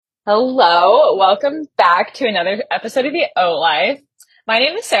Hello, welcome back to another episode of the O Life. My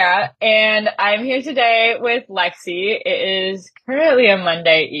name is Sarah, and I'm here today with Lexi. It is currently a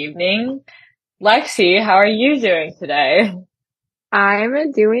Monday evening. Lexi, how are you doing today?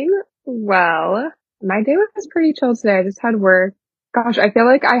 I'm doing well. My day was pretty chill today. I just had work. Gosh, I feel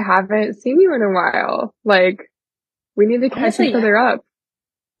like I haven't seen you in a while. Like, we need to catch Honestly, each yeah, other up.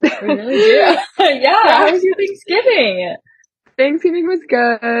 we really do. Yeah, how Yeah. was your Thanksgiving? Thanksgiving was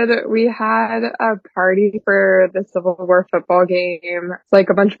good. We had a party for the Civil War football game. It's like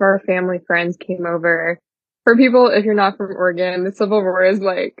a bunch of our family friends came over. For people, if you're not from Oregon, the Civil War is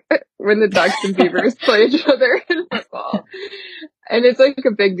like when the Ducks and Beavers play each other in football. And it's like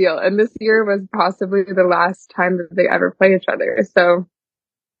a big deal. And this year was possibly the last time that they ever play each other. So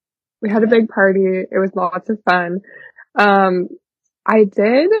we had a big party. It was lots of fun. Um, I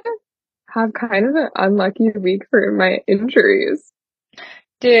did have kind of an unlucky week for my injuries.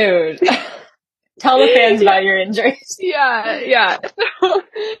 Dude, tell the fans about your injuries. Yeah.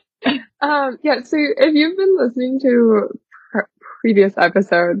 So if you've been listening to previous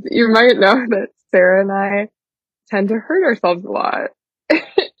episodes, you might know that Sarah and I tend to hurt ourselves a lot.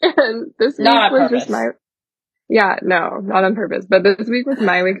 And this week Not on was just purpose. yeah, no, not on purpose, but this week was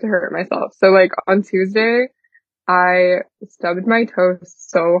my week to hurt myself. So like on Tuesday, I stubbed my toe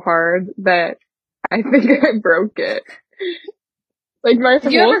so hard that I think I broke it. Like my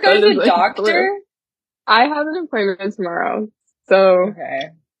Did you whole ever go foot to is the like blue. doctor? I have an appointment tomorrow, so Okay.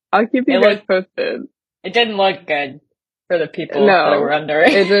 I'll keep It you guys looked, posted. it didn't look good for the people that were No, under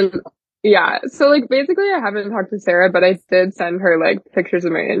it. it didn't. Yeah. So like basically I haven't talked to Sarah, but I did send her like pictures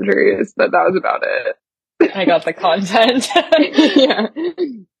of my injuries, but that was about I got the content. it. Yeah.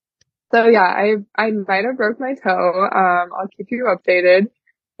 So yeah, I might have broke my toe. I'll keep you updated.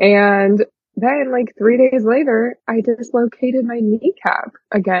 And then like 3 days later, I dislocated my kneecap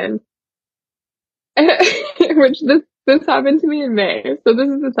again. Which this happened to me in May. So this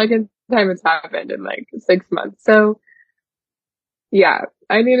is the second time it's happened in like 6 months. So yeah,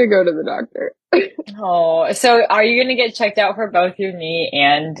 I need to go to the doctor. Oh, so are you gonna get checked out for both your knee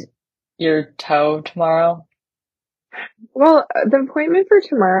and your toe tomorrow? Well, the appointment for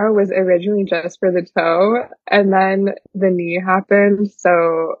tomorrow was originally just for the toe, and then the knee happened,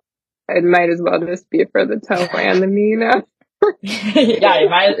 so it might as well just be for the toe and the knee now. Yeah, you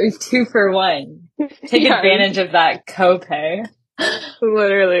might, it's 2 for 1. Take Yeah, advantage of that copay.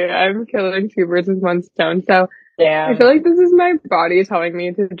 literally, I'm killing two birds with one stone. So I feel Damn. like this is my body telling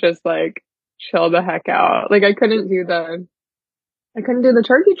me to just like chill the heck out. Like I couldn't do the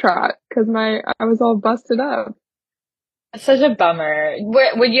turkey trot because I was all busted up. That's such a bummer.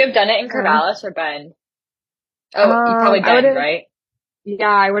 Would you have done it in Yeah. Corvallis or Bend? Oh, you probably I would Bend, have, right? yeah,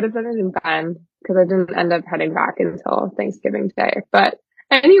 I would have done it in Bend because I didn't end up heading back until Thanksgiving Day. But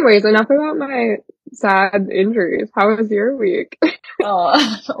anyways, enough about my sad injuries. How was your week? Oh,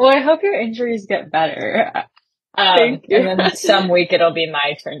 well, I hope your injuries get better. Thank you. And then some week it'll be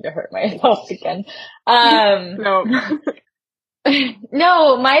my turn to hurt myself again. Um, No.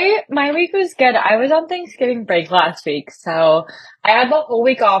 No, my week was good. I was on Thanksgiving break last week, so I had the whole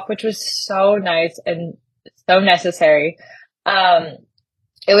week off, which was so nice and so necessary. Um,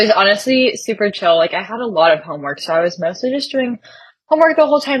 it was honestly super chill. Like I had a lot of homework, so I was mostly just doing homework the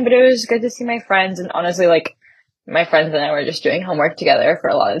whole time, but it was good to see my friends and honestly like my friends and I were just doing homework together for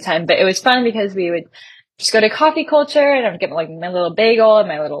a lot of the time. But it was fun because we would just go to coffee culture and I would get like my little bagel and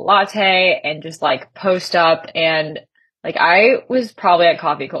my little latte and just like post up and like I was probably at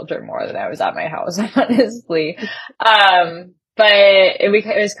coffee culture more than I was at my house, honestly. But it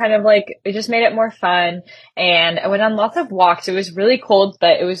was kind of like, it just made it more fun. And I went on lots of walks. It was really cold,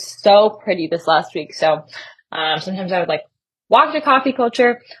 but it was so pretty this last week. So, sometimes I would like walk to coffee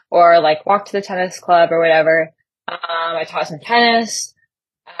culture or like walk to the tennis club or whatever. I taught some tennis,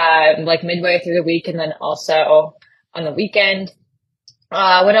 like midway through the week and then also on the weekend.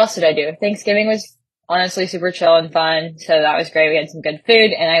 What else did I do? Thanksgiving was honestly super chill and fun. So that was great. We had some good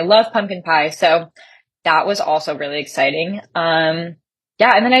food and I love pumpkin pie. So that was also really exciting.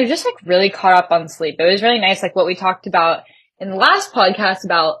 Yeah. And then I just like really caught up on sleep. It was really nice. Like what we talked about in the last podcast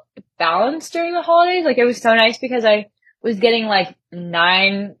about balance during the holidays. Like it was so nice because I was getting like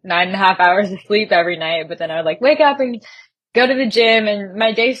 9.5 hours of sleep every night, but then I would like wake up and go to the gym and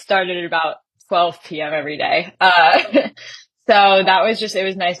my day started at about 12 p.m. every day. So that was just, it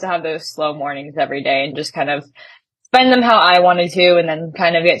was nice to have those slow mornings every day and just kind of spend them how I wanted to and then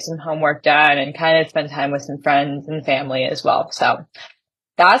kind of get some homework done and kind of spend time with some friends and family as well. So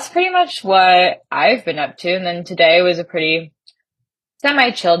that's pretty much what I've been up to. And then today was a pretty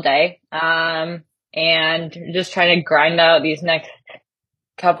semi chill day. And just trying to grind out these next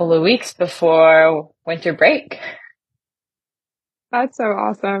couple of weeks before winter break. That's so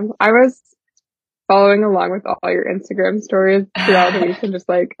awesome. I was following along with all your Instagram stories throughout the week and just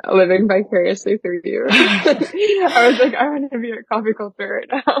like living vicariously through you. I was like, I want to be at coffee culture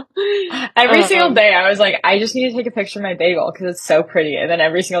right Every now. single day I was like, I just need to take a picture of my bagel because it's so pretty. And then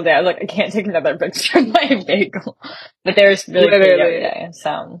every single day I was like, I can't take another picture of my bagel. But they were really pretty every Literally. day.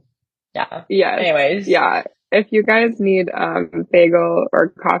 So yeah. Yes. Anyways. Yeah. If you guys need bagel or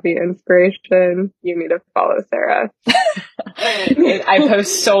coffee inspiration, you need to follow Sarah. I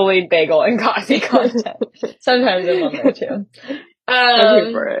post solely bagel and coffee content. Sometimes I'm on there too. I'm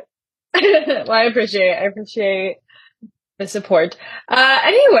here for it. Well, I appreciate the support.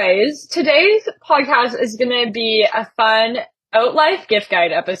 Anyways, today's podcast is going to be a fun Oatlife gift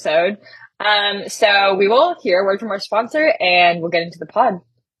guide episode. So we will hear a word from our sponsor and we'll get into the pod.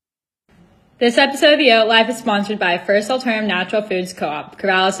 This episode of The Oatlife is sponsored by First Alternative Natural Foods Co-op,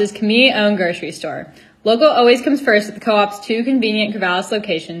 Corvallis' community-owned grocery store. Local always comes first at the co-op's 2 convenient Corvallis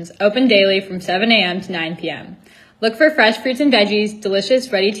locations, open daily from 7 a.m. to 9 p.m. Look for fresh fruits and veggies,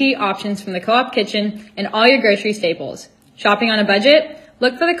 delicious ready-to-eat options from the co-op kitchen, and all your grocery staples. Shopping on a budget?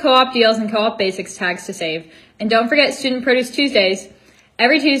 Look for the co-op deals and co-op basics tags to save. And don't forget Student Produce Tuesdays.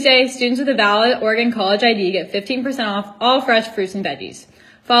 Every Tuesday, students with a valid Oregon College ID get 15% off all fresh fruits and veggies.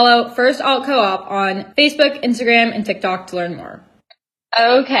 Follow First Alt Co-op on Facebook, Instagram, and TikTok to learn more.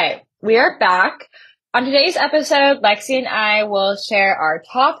 Okay, we are back. On today's episode, Lexi and I will share our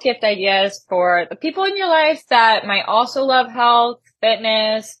top gift ideas for the people in your life that might also love health,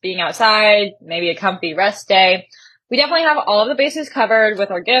 fitness, being outside, maybe a comfy rest day. We definitely have all of the bases covered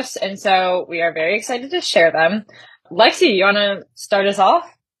with our gifts, and so we are very excited to share them. Lexi, you want to start us off?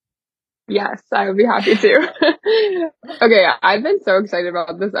 Yes, I would be happy to. Okay, I've been so excited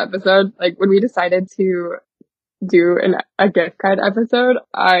about this episode. Like when we decided to do a gift guide episode,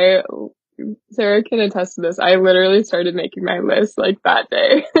 Sarah can attest to this. I literally started making my list like that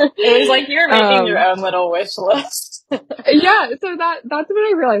day. It was like you're making your own little wish list. Yeah, so that's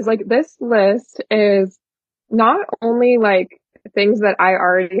what I realized. Like this list is not only like things that I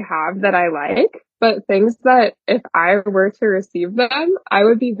already have that I like, but things that if I were to receive them, I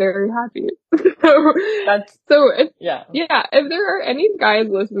would be very happy. If there are any guys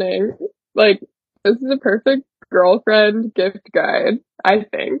listening, like this is a perfect girlfriend gift guide, I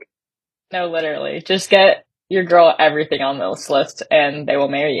think. No, literally. Just get your girl everything on this list and they will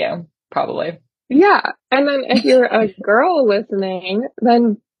marry you, probably. Yeah. And then if you're a girl listening,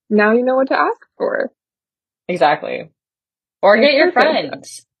 then now you know what to ask for. Exactly. Or get your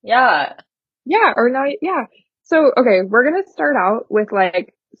friends. Yeah. Yeah. So, okay, we're going to start out with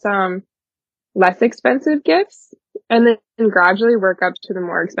like some less expensive gifts and then gradually work up to the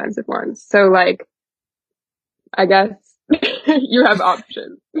more expensive ones. So like, I guess you have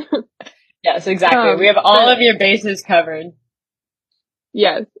options. Yes, exactly. We have all of your bases covered.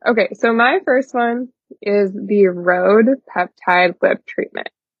 Yes. Okay. So my first one is the Rhode Peptide Lip Treatment.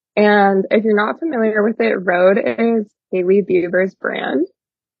 And if you're not familiar with it, Rhode is Hailey Bieber's brand.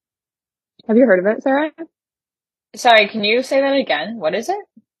 Have you heard of it, Sarah? Sorry, can you say that again? What is it?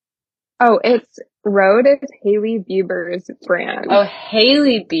 Oh, it's Rhode is Hailey Bieber's brand. Oh,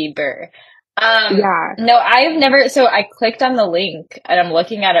 Hailey Bieber. Yeah. No, I've never, so I clicked on the link and I'm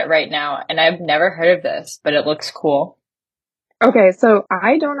looking at it right now and I've never heard of this, but it looks cool. Okay, so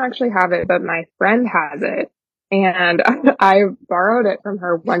I don't actually have it, but my friend has it. And I borrowed it from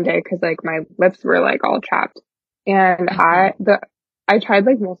her one day because like my lips were like all chapped. And I tried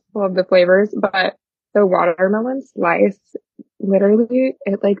like multiple of the flavors, but the watermelon slice, literally,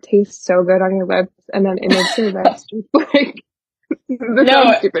 it like tastes so good on your lips and then it makes your lips just like, this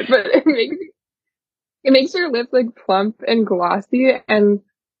sounds stupid, but it makes your lips like plump and glossy and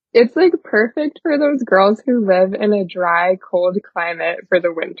it's like perfect for those girls who live in a dry, cold climate for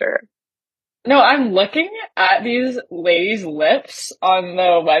the winter. No, I'm looking at these ladies' lips on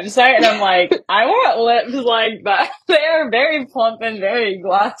the website and I'm like, I want lips like that. They are very plump and very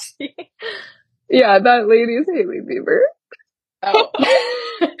glossy. Yeah, that lady is Hailey Bieber. Oh.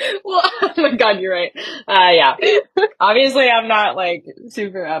 Well, oh my god, you're right. Yeah. Obviously, I'm not like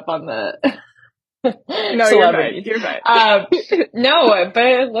super up on the No, celebrities. You're fine. No, but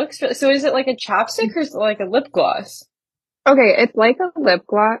it looks, so is it like a chapstick or like a lip gloss? Okay, it's like a lip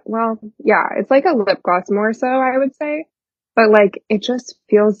gloss. Well, yeah, it's like a lip gloss more so, I would say. But like, it just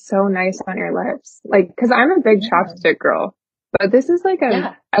feels so nice on your lips. Like, cause I'm a big chapstick girl, but this is like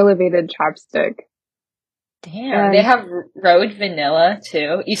an elevated chapstick. Damn, and they have Rhode vanilla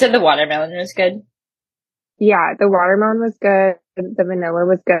too. You said the watermelon was good? Yeah, the watermelon was good. The vanilla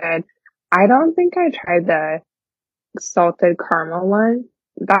was good. I don't think I tried the salted caramel one.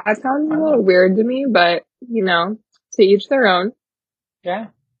 That sounds a Oh, little weird to me, but you know, to each their own. yeah.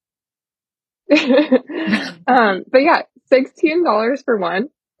 But yeah, $16 for one,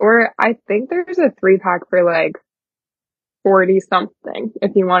 or I think there's a 3-pack for like 40 something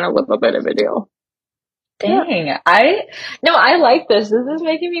if you want a little bit of a deal. Yeah. Dang. I like this. This is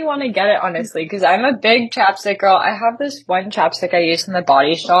making me want to get it, honestly, because I'm a big chapstick girl. I have this one chapstick I use in the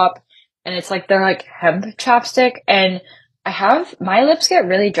Body Shop, and it's like they're like hemp chapstick, and my lips get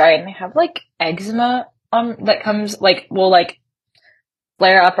really dry, and I have like eczema that comes like will like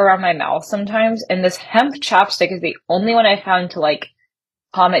flare up around my mouth sometimes, and this hemp chapstick is the only one I found to like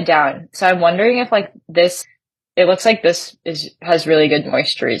calm it down. So I'm wondering if like this it looks like this has really good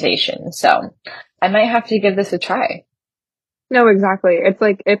moisturization. So I might have to give this a try. No, exactly. It's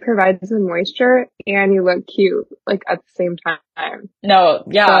like it provides the moisture and you look cute like at the same time. No,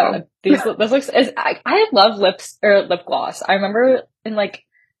 yeah, So this looks I love lips or lip gloss. I remember in like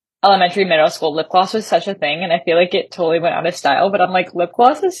elementary, middle school, lip gloss was such a thing, and I feel like it totally went out of style, but I'm like lip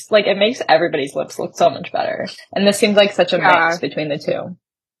gloss is like it makes everybody's lips look so much better. And this seems like such a yeah, mix between the two.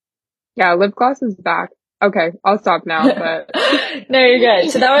 yeah, lip gloss is back. Okay, I'll stop now, but No, you're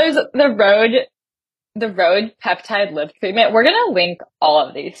good. So that was the Rhode peptide lip treatment. We're gonna link all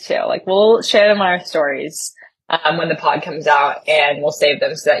of these too. Like we'll share them on our stories when the pod comes out, and we'll save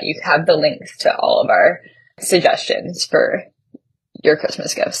them so that you have the links to all of our suggestions for your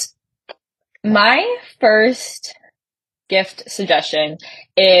Christmas gifts. My first gift suggestion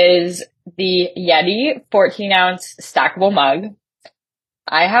is the Yeti 14-ounce stackable mug.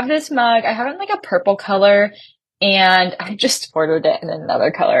 I have this mug. I have it in like a purple color, and I just ordered it in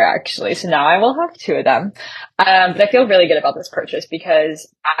another color actually. So now I will have two of them. But I feel really good about this purchase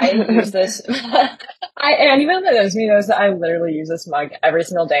because I use this. And even though knows me knows that I literally use this mug every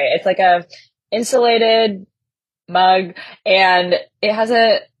single day. It's like a insulated mug, and it has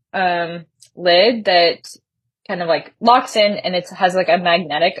a lid that kind of like locks in, and it has like a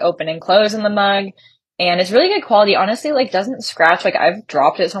magnetic open and close in the mug. And it's really good quality. Honestly, like doesn't scratch. Like I've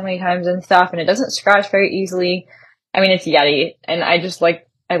dropped it so many times and stuff, and it doesn't scratch very easily. I mean, it's Yeti, and I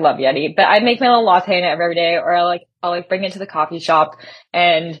love Yeti. But I make my little latte in it every day, or I'll bring it to the coffee shop,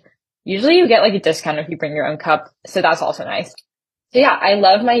 and usually you get like a discount if you bring your own cup. So that's also nice. So yeah, I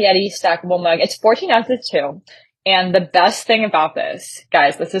love my Yeti stackable mug. It's 14 ounces too. And the best thing about this,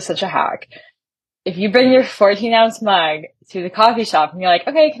 guys, this is such a hack. If you bring your 14-ounce mug to the coffee shop and you're like,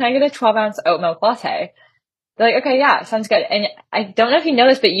 okay, can I get a 12-ounce oat milk latte? They're like, okay, yeah, sounds good. And I don't know if you know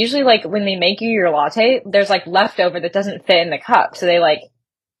this, but usually like when they make you your latte, there's like leftover that doesn't fit in the cup. So they like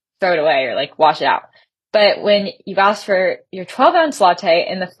throw it away or like wash it out. But when you've asked for your 12-ounce latte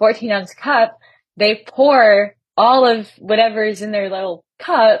in the 14-ounce cup, they pour all of whatever's in their little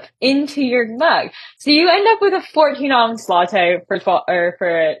cup into your mug. So you end up with a 14-ounce latte for 12 or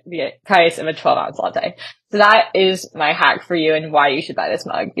for the price of a 12-ounce latte. So that is my hack for you and why you should buy this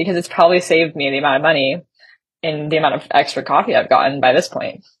mug, because it's probably saved me the amount of money and the amount of extra coffee I've gotten by this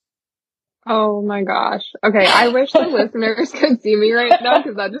point. oh my gosh. Okay, I wish the listeners could see me right now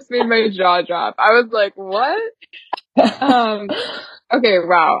because that just made my jaw drop. I was like, what? Okay,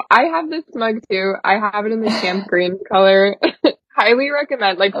 wow. I have this mug too. I have it in the camp green color. Highly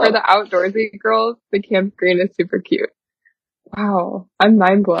recommend. Like for the outdoorsy girls, the camp green is super cute. Wow, I'm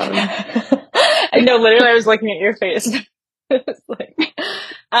mind blown. I know, literally, I was looking at your face. It's like,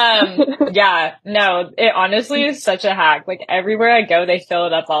 yeah, no, it honestly is such a hack. Like everywhere I go, they fill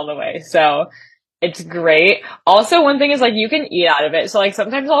it up all the way. So it's great. Also, one thing is like you can eat out of it. So like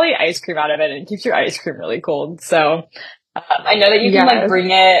sometimes I'll eat ice cream out of it, and it keeps your ice cream really cold. So I know that you can like Yes.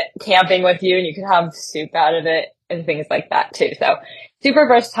 bring it camping with you, and you can have soup out of it and things like that too. So super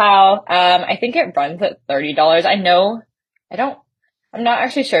versatile. I think it runs at $30. I'm not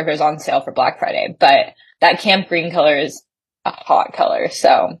actually sure if it was on sale for Black Friday, but that camp green color is a hot color.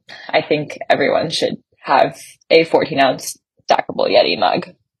 So I think everyone should have a 14-ounce stackable Yeti mug.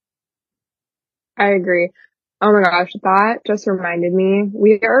 I agree. Oh my gosh, that just reminded me.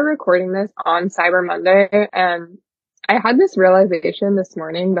 We are recording this on Cyber Monday, and I had this realization this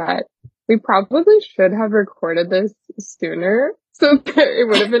morning that we probably should have recorded this sooner so that it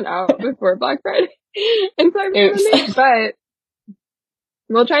would have been out before Black Friday and Cyber Oops. Monday, but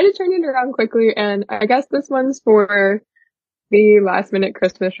we'll try to turn it around quickly. And I guess this one's for the last minute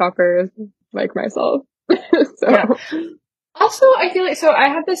Christmas shoppers like myself. So Yeah. Also, I feel like, so I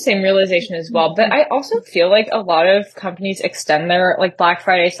have the same realization as well, but I also feel like a lot of companies extend their like Black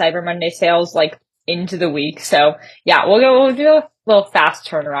Friday, Cyber Monday sales like into the week. So yeah, we'll do a little fast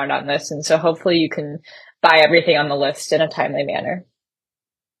turnaround on this. And so hopefully you can buy everything on the list in a timely manner.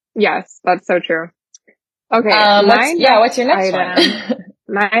 yes, that's so true. Okay, my what's your next item. one?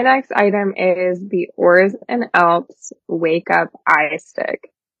 my next item is the Oars and Alps Wake Up Eye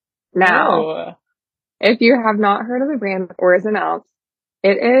Stick. Now, Ooh. if you have not heard of the brand Oars and Alps,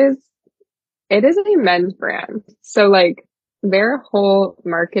 it is a men's brand. So like their whole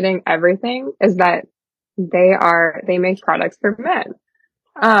marketing, everything is that they make products for men.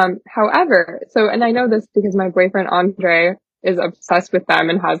 However, and I know this because my boyfriend Andre is obsessed with them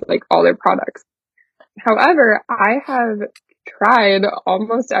and has like all their products. However, I have tried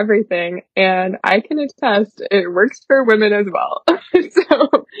almost everything and I can attest it works for women as well.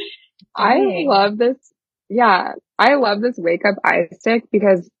 So I Dang. love this. Yeah, I love this wake up eye stick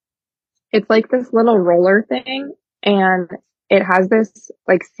because it's like this little roller thing and it has this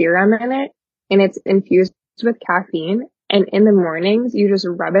like serum in it and it's infused with caffeine. And in the mornings, you just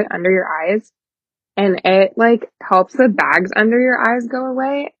rub it under your eyes and it like helps the bags under your eyes go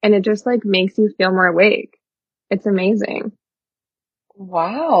away. And it just like makes you feel more awake. It's amazing.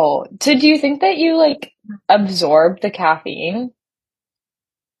 Wow. So do you think that you like absorb the caffeine?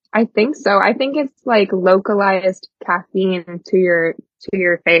 I think so. I think it's like localized caffeine to your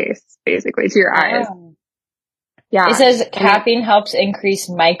face, basically to your eyes. Wow. Yeah. It says And caffeine helps increase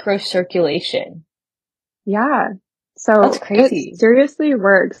microcirculation. yeah. So That's crazy. it seriously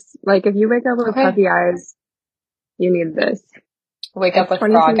works. Like if you wake up with Okay. puffy eyes, you need this. Wake up It's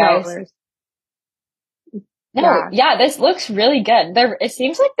with frog eyes. $27. No, yeah, this looks really good. It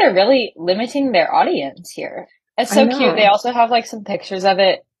seems like they're really limiting their audience here. It's I so know. cute. They also have like some pictures of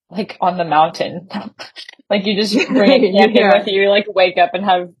it like on the mountain. Like you just bring it camping Yeah. with you, like wake up and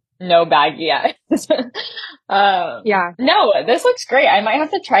have no baggy eyes. Yeah. No, this looks great. I might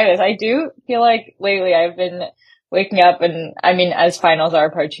have to try this. I do feel like lately I've been waking up and I mean, as finals are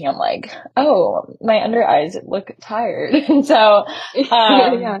approaching, I'm like, oh, my under eyes look tired. So,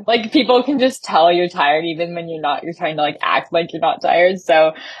 Yeah. like people can just tell you're tired even when you're not, you're trying to like act like you're not tired.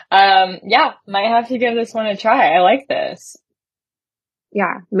 So, yeah, might have to give this one a try. I like this.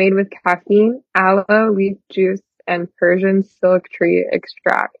 Yeah. Made with caffeine, aloe, leaf juice, and Persian silk tree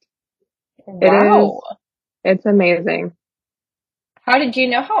extract. Wow. It's amazing. How did you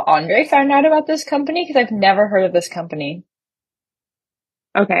know how Andre found out about this company? Because I've never heard of this company.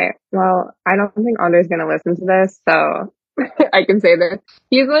 Okay. Well, I don't think Andre's going to listen to this, so I can say this.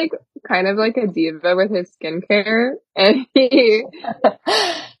 He's like kind of like a diva with his skincare and he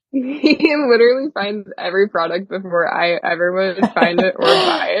literally finds every product before I ever would find it or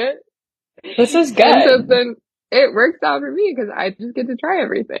buy it. This is And so good. then it works out for me because I just get to try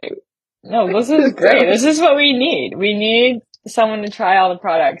everything. No, this is great. So- This is what we need. We need someone to try all the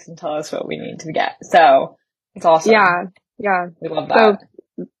products and tell us what we need to get. So it's awesome. Yeah. Yeah. We love that.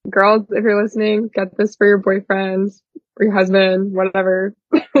 So girls, if you're listening, get this for your boyfriends or your husband, whatever.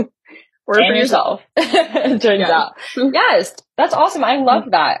 Or and for yourself. It turns Yeah. out. Yes, that's awesome. I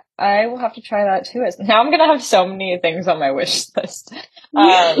love that. I will have to try that too. Now I'm gonna have so many things on my wish list.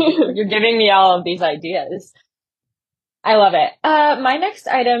 You're giving me all of these ideas. I love it. My next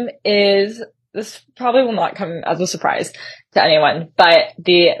item is, this probably will not come as a surprise to anyone, but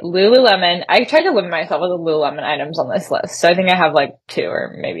the Lululemon. I tried to limit myself with the Lululemon items on this list, so I think I have like 2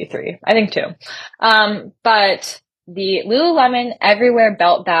 or maybe 3. I think 2. But the Lululemon Everywhere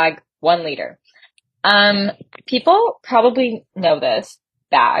Belt Bag 1 liter. People probably know this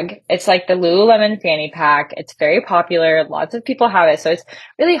bag. It's like the Lululemon fanny pack. It's very popular. Lots of people have it. So it's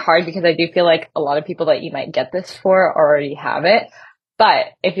really hard because I do feel like a lot of people that you might get this for already have it. But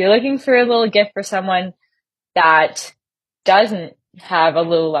if you're looking for a little gift for someone that doesn't have a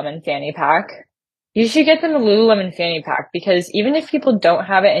Lululemon fanny pack, you should get them a Lululemon fanny pack because even if people don't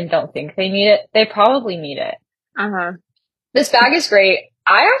have it and don't think they need it, they probably need it. Uh-huh. This bag is great.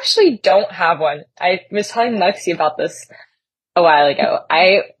 I actually don't have one. I was telling Lexi about this a while ago.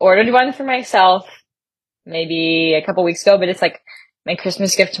 I ordered one for myself maybe a couple weeks ago, but it's like my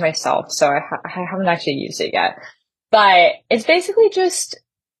Christmas gift to myself, so I haven't actually used it yet. But it's basically just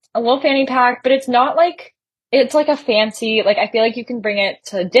a little fanny pack, but it's not like, it's like a fancy, like I feel like you can bring it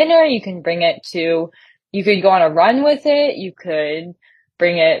to dinner, you can bring it to, you could go on a run with it, you could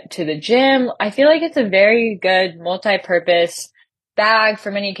bring it to the gym. I feel like it's a very good multi-purpose bag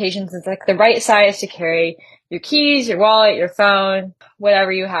for many occasions. It's like the right size to carry your keys, your wallet, your phone,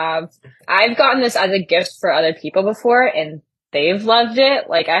 whatever you have. I've gotten this as a gift for other people before and they've loved it.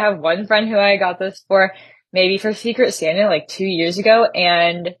 Like I have one friend who I got this for maybe for Secret Santa like 2 years ago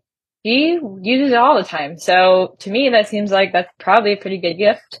and he uses it all the time. So to me, that seems like that's probably a pretty good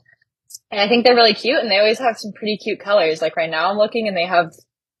gift. And I think they're really cute and they always have some pretty cute colors. Like right now I'm looking and they have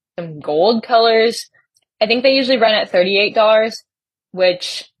some gold colors. I think they usually run at $38,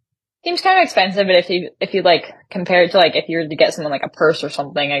 which seems kind of expensive, but if you like compare it to like if you were to get someone like a purse or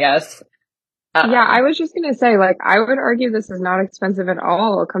something, I guess. Yeah, I was just gonna say, like, I would argue this is not expensive at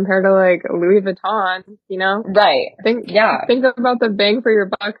all compared to like Louis Vuitton, you know? Right. Think Yeah. think about the bang for your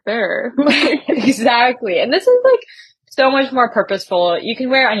buck there. Exactly. And this is like so much more purposeful. You can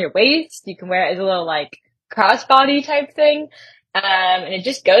wear it on your waist. You can wear it as a little like crossbody type thing. And it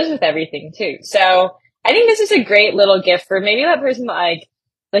just goes with everything too. So I think this is a great little gift for maybe that person that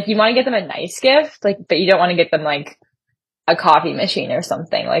like you want to get them a nice gift, like, but you don't want to get them like a coffee machine or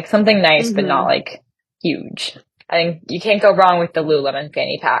something, like something nice, but not like huge. I think you can't go wrong with the Lululemon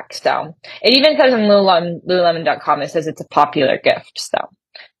fanny pack. So it even says on Lululemon.com, it says it's a popular gift. So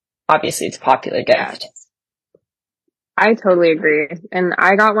obviously it's a popular gift. Yes. I totally agree. And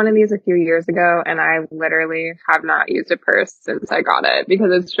I got one of these a few years ago and I literally have not used a purse since I got it because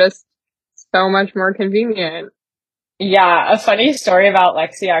it's just so much more convenient. Yeah, a funny story about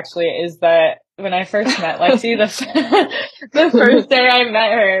Lexi actually is that when I first met Lexi, the first day I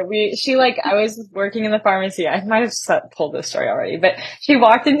met her, I was working in the pharmacy. I might have told this story already, but she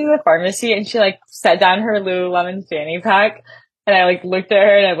walked into the pharmacy and she like set down her Lululemon fanny pack. And I like looked at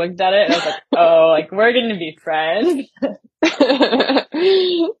her and I looked at it and I was like, oh, like we're going to be friends.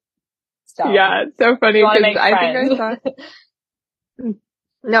 Yeah, it's so funny because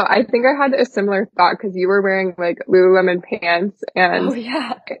I think I had a similar thought because you were wearing like Lululemon pants and oh,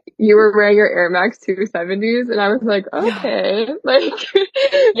 yeah. you were wearing your Air Max 270s and I was like, okay, like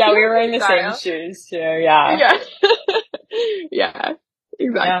yeah, we were wearing the same shoes too. Yeah. Yeah,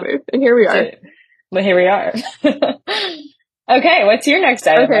 exactly. Yeah. And here we are. Well, here we are. Okay, what's your next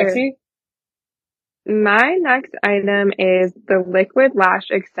item, Lexi? My next item is the Liquid Lash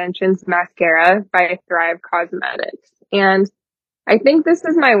Extensions Mascara by Thrive Causemetics. And I think this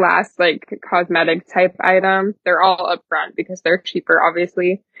is my last like cosmetic type item. They're all upfront because they're cheaper,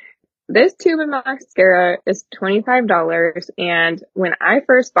 obviously. This tube of mascara is $25. And when I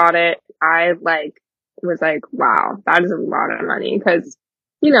first bought it, I was like, wow, that is a lot of money. Cause,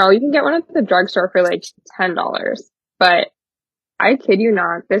 you know, you can get one at the drugstore for like $10, but I kid you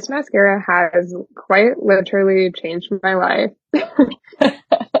not, this mascara has quite literally changed my life.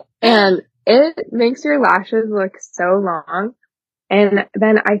 And it makes your lashes look so long. And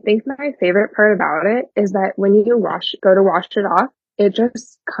then I think my favorite part about it is that when you go to wash it off, it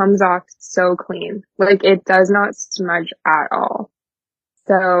just comes off so clean. Like it does not smudge at all.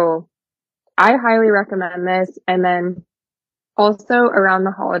 So I highly recommend this. And then also around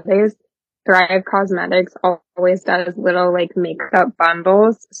the holidays, Thrive Causemetics always does little like makeup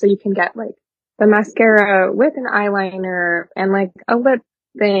bundles. So you can get like the mascara with an eyeliner and like a lip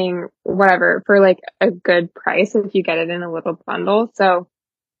thing, whatever, for like a good price if you get it in a little bundle. So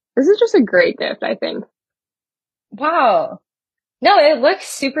this is just a great gift, I think. Wow. No, it looks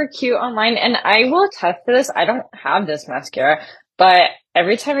super cute online and I will attest to this. I don't have this mascara, but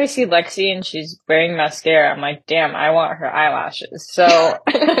every time I see Lexi and she's wearing mascara, I'm like, damn, I want her eyelashes. So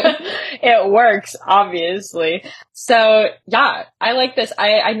it works, obviously. So yeah, I like this.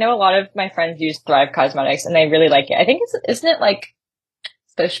 I know a lot of my friends use Thrive Causemetics and they really like it. I think isn't it like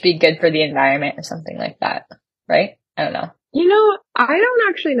supposed to be good for the environment or something like that, right? I don't know. You know, I don't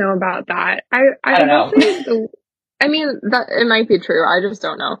actually know about that. I don't know. I mean, that it might be true. I just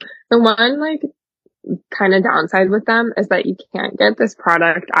don't know. The one like kind of downside with them is that you can't get this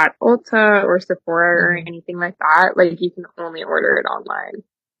product at Ulta or Sephora or anything like that. Like you can only order it online.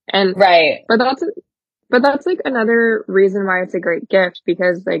 And right. But that's like another reason why it's a great gift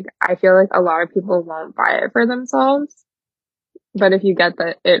because like I feel like a lot of people won't buy it for themselves. But if you get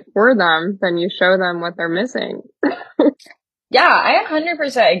it for them, then you show them what they're missing. Yeah, I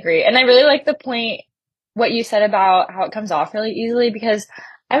 100% agree. And I really like the point, what you said about how it comes off really easily because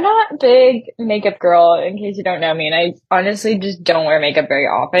I'm not a big makeup girl, in case you don't know me. And I honestly just don't wear makeup very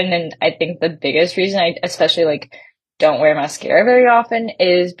often. And I think the biggest reason I especially like don't wear mascara very often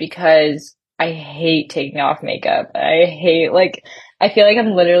is because I hate taking off makeup. I feel like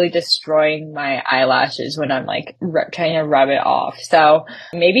I'm literally destroying my eyelashes when I'm like trying to rub it off. So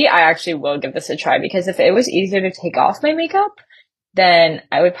maybe I actually will give this a try because if it was easier to take off my makeup, then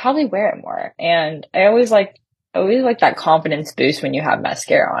I would probably wear it more. And I always like that confidence boost when you have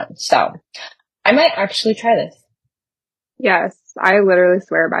mascara on. So I might actually try this. Yes, I literally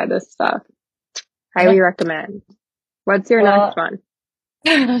swear by this stuff. Highly recommend. What's your next one?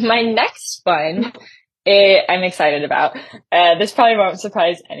 My next one, I'm excited about. This probably won't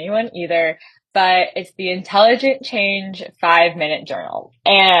surprise anyone either, but it's the Intelligent Change 5-Minute Journal.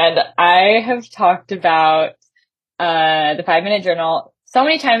 And I have talked about the 5-Minute Journal so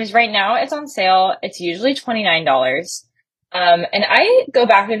many times. Right now it's on sale. It's usually $29. And I go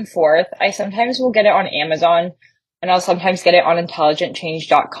back and forth. I sometimes will get it on Amazon and I'll sometimes get it on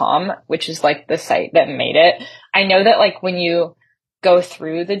intelligentchange.com, which is like the site that made it. I know that like when you go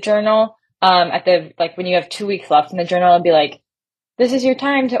through the journal, like when you have 2 weeks left in the journal, it'll be like, this is your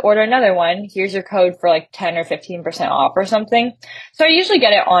time to order another one. Here's your code for like 10 or 15% off or something. So I usually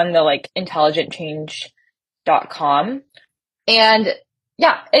get it on the like intelligentchange.com. And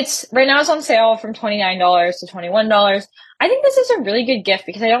yeah, it's right now it's on sale from $29 to $21. I think this is a really good gift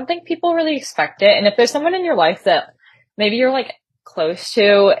because I don't think people really expect it. And if there's someone in your life that maybe you're like close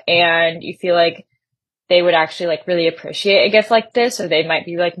to and you feel like they would actually like really appreciate a gift like this, or they might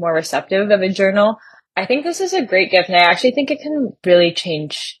be like more receptive of a journal, I think this is a great gift. And I actually think it can really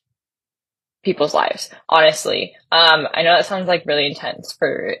change people's lives, honestly. I know that sounds like really intense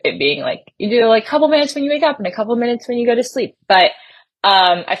for it being like you do like a couple minutes when you wake up and a couple minutes when you go to sleep, but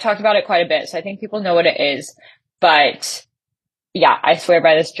I've talked about it quite a bit, so I think people know what it is. But yeah, I swear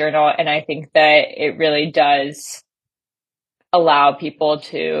by this journal, and I think that it really does allow people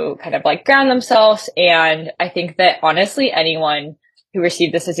to kind of like ground themselves. And I think that honestly, anyone who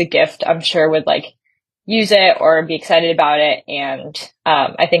received this as a gift, I'm sure would like use it or be excited about it. And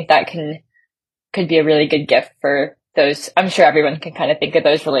I think that could be a really good gift for those. I'm sure everyone can kind of think of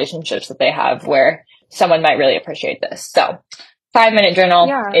those relationships that they have where someone might really appreciate this. So 5-minute journal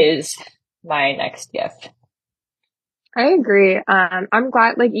is my next gift. I agree. I'm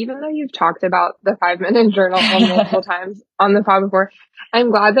glad, like, even though you've talked about the 5-minute journal multiple times on the pod before, I'm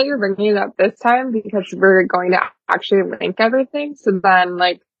glad that you're bringing it up this time because we're going to actually link everything. So then,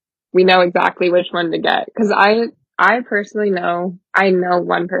 like, we know exactly which one to get. Cause I personally know, I know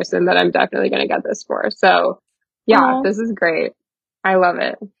one person that I'm definitely going to get this for. So yeah, This is great. I love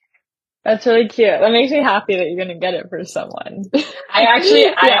it. That's really cute. That makes me happy that you're going to get it for someone. I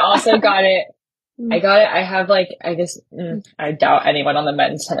also got it. I got it. I have like, I doubt anyone on the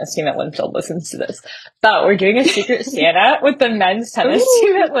men's tennis team at Linfield listens to this, but we're doing a Secret Santa with the men's tennis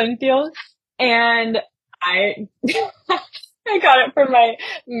team at Linfield. And I got it for my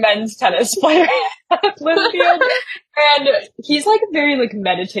men's tennis player at Linfield. And he's like a very like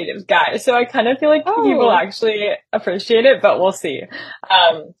meditative guy. So I kind of feel like he will actually appreciate it, but we'll see.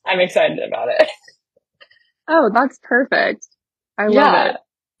 I'm excited about it. Oh, that's perfect. I love it.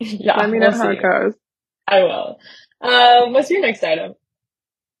 Yeah, let me know how it goes. I will. What's your next item?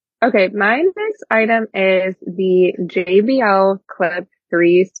 Okay, my next item is the JBL Clip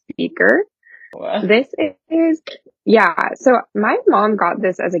 3 speaker. What? This is, so my mom got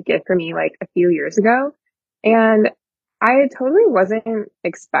this as a gift for me like a few years ago, and I totally wasn't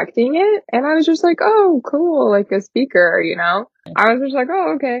expecting it, and I was just like, oh, cool, like a speaker, you know? I was just like,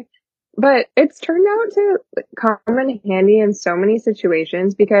 oh, okay. But it's turned out to come in handy in so many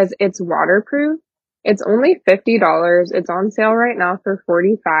situations because it's waterproof. It's only $50. It's on sale right now for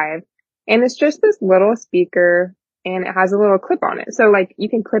 $45. And it's just this little speaker and it has a little clip on it. So like you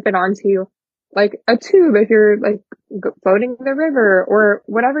can clip it onto like a tube if you're like floating the river or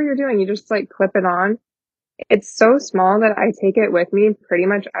whatever you're doing. You just like clip it on. It's so small that I take it with me pretty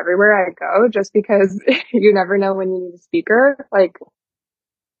much everywhere I go just because you never know when you need a speaker. Like,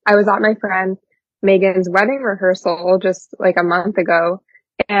 I was at my friend Megan's wedding rehearsal just like a month ago,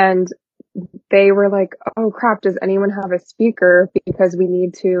 and they were like, oh crap, does anyone have a speaker? Because we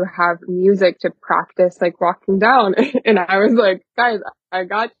need to have music to practice like walking down. And I was like, guys, I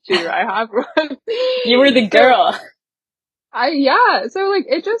got you. I have one. You were the girl. So like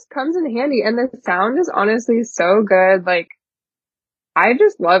it just comes in handy and the sound is honestly so good. Like I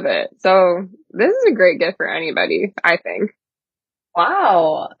just love it. So this is a great gift for anybody, I think.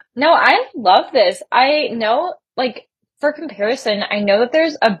 Wow. No, I love this. I know, like, for comparison, I know that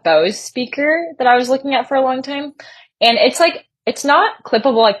there's a Bose speaker that I was looking at for a long time. And it's like, it's not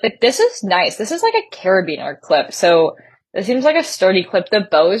clippable. Like, but this is nice. This is like a carabiner clip. So this seems like a sturdy clip. The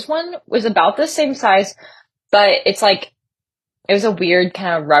Bose one was about the same size, but it's like, it was a weird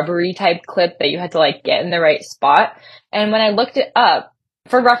kind of rubbery type clip that you had to like get in the right spot. And when I looked it up,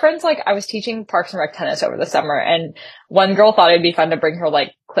 for reference, like I was teaching Parks and Rec tennis over the summer and one girl thought it'd be fun to bring her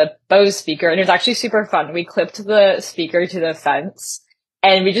like clip Bose speaker and it was actually super fun. We clipped the speaker to the fence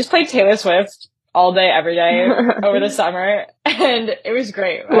and we just played Taylor Swift all day, every day over the summer and it was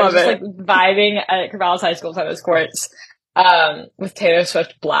great. I was just like vibing at Corvallis High School tennis courts with Taylor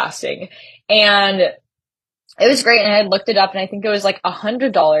Swift blasting and it was great. And I had looked it up and I think it was like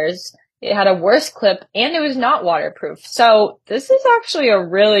 $100. It had a worse clip and it was not waterproof. So this is actually a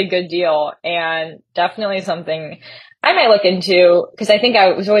really good deal and definitely something I might look into because I think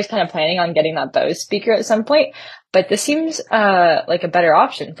I was always kind of planning on getting that Bose speaker at some point, but this seems like a better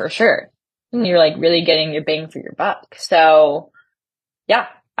option for sure. and you're like really getting your bang for your buck. So yeah,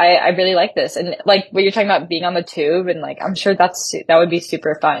 I really like this. And like what you're talking about being on the tube and like, I'm sure that would be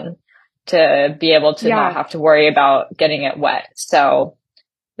super fun to be able to not Yeah. have to worry about getting it wet. So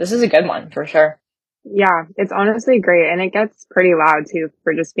this is a good one for sure. Yeah, it's honestly great. And it gets pretty loud too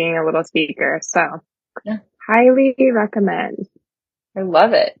for just being a little speaker. So Yeah. highly recommend. I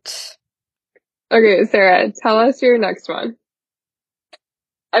love it. Okay, Sarah, tell us your next one.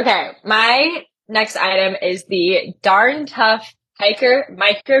 Okay, my next item is the Darn Tough Hiker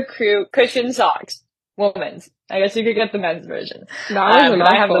Micro Crew Cushion Socks. Women's. I guess you could get the men's version. That was a But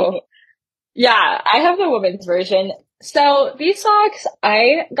I have mouthful. I have the women's version. So these socks,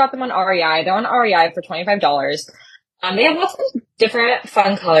 I got them on REI. They're on REI for $25. They have lots of different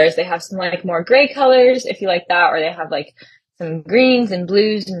fun colors. They have some like more gray colors if you like that, or they have like some greens and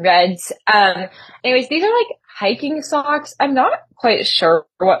blues and reds. Anyways, these are like hiking socks. I'm not quite sure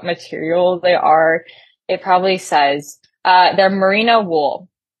what material they are. It probably says, they're merino wool.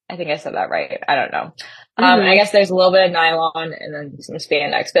 I think I said that right. I don't know. I guess there's a little bit of nylon and then some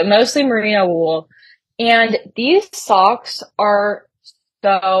spandex, but mostly merino wool. And these socks are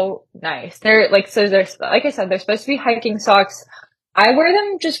so nice. They're like, so they're, like I said, they're supposed to be hiking socks. I wear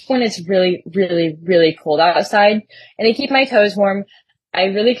them just when it's really, really, really cold outside and they keep my toes warm. I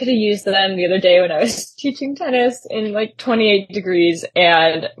really could have used them the other day when I was teaching tennis in like 28 degrees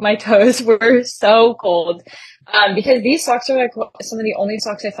and my toes were so cold. Because these socks are like some of the only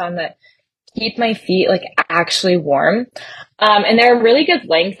socks I found that keep my feet like actually warm. And they're a really good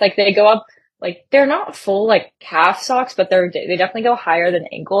length. Like they go up, like they're not full like calf socks, but they definitely go higher than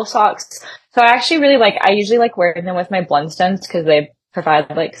ankle socks. So I actually really I usually like wearing them with my Blundstones because they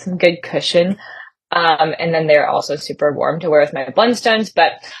provide like some good cushion. And then they're also super warm to wear with my Blundstones,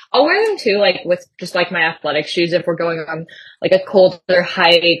 but I'll wear them too, like with just like my athletic shoes if we're going on like a colder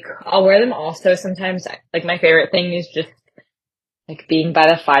hike. I'll wear them also sometimes. Like my favorite thing is just like being by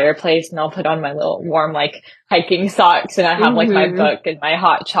the fireplace and I'll put on my little warm like hiking socks and I have like my book and my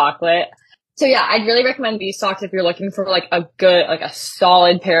hot chocolate. So yeah, I'd really recommend these socks if you're looking for like a good, like a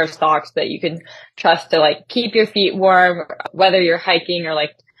solid pair of socks that you can trust to like keep your feet warm, whether you're hiking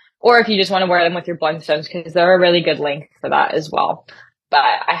or if you just want to wear them with your Blundstones because they're a really good length for that as well. But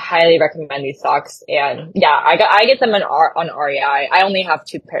I highly recommend these socks. And yeah, I get them on REI. I only have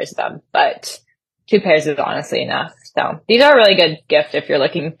 2 pairs of them, but 2 pairs is honestly enough. So these are a really good gift if you're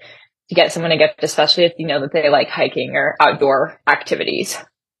looking to get someone a gift, especially if you know that they like hiking or outdoor activities.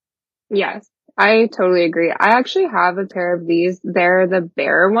 Yes, I totally agree. I actually have a pair of these. They're the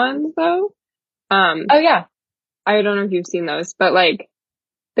bear ones though. Oh yeah. I don't know if you've seen those, but like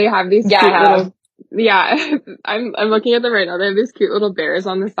they have these Yeah, cute I have. little, yeah, I'm looking at them right now. They have these cute little bears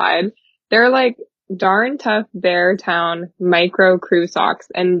on the side. They're like Darn Tough Beartown Micro Crew Socks.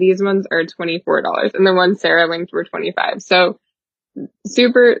 And these ones are $24 and the ones Sarah linked were 25. So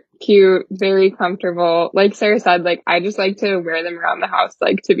super cute, very comfortable. Like Sarah said, like I just like to wear them around the house,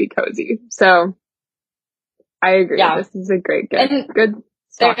 like to be cozy. So I agree. Yeah. This is a great gift. And Good.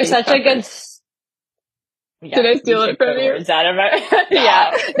 they're such a good. Yeah, Did I steal it from you? Words out of it.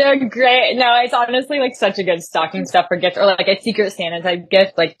 Yeah, they're great. No, it's honestly like such a good stocking stuff for gift or like a Secret Santa type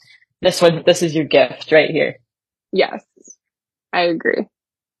gift. Like this one, this is your gift right here. Yes, I agree.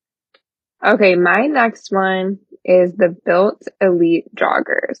 Okay, my next one is the Built Elite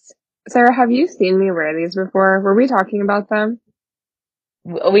Joggers. Sarah, have you seen me wear these before? Were we talking about them?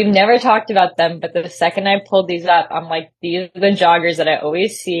 We've never talked about them, but the second I pulled these up, I'm like, these are the joggers that I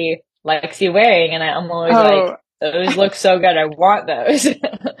always see Lexi wearing, and I'm always like, those look so good. I want those.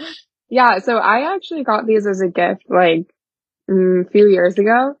 Yeah, so I actually got these as a gift like a few years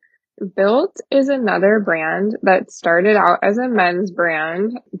ago. Built is another brand that started out as a men's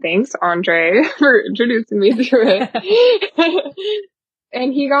brand. Thanks, Andre, for introducing me to it.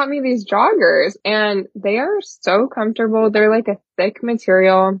 And he got me these joggers and they are so comfortable. They're like a thick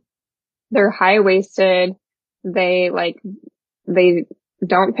material. They're high-waisted. They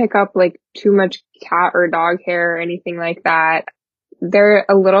don't pick up like too much cat or dog hair or anything like that. They're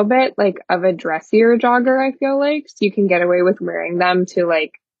a little bit like of a dressier jogger, I feel like. So you can get away with wearing them to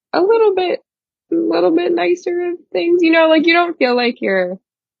like a little bit nicer things, you know, like you don't feel like you're,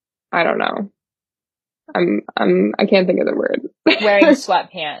 I don't know. I can't think of the word. Wearing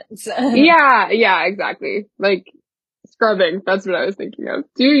sweatpants. Yeah, exactly. Like scrubbing. That's what I was thinking of.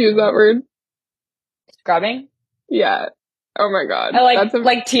 Do you use that word? Scrubbing? Yeah. Oh my God. I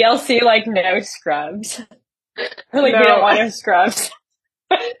like TLC, like no scrubs. Or like No. we don't want no scrubs.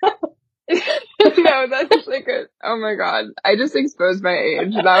 No, that's like oh my God. I just exposed my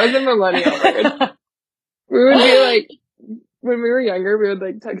age. That was a millennial word. We would be like when we were younger, we would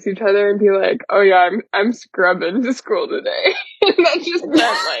like text each other and be like, "Oh yeah, I'm scrubbing to school today," and that just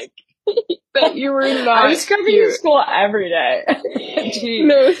meant like that you were not. I'm scrubbing to cute. school every day. Gee,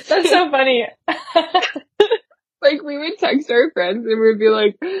 No, that's so funny. like we would text our friends and we'd be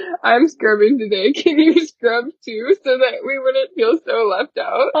like, "I'm scrubbing today. Can you scrub too?" So that we wouldn't feel so left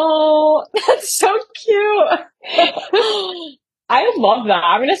out. Oh, that's so cute. I love that.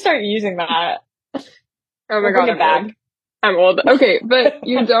 I'm gonna start using that. Oh my We'll god, bring it back. I'm old. Okay, but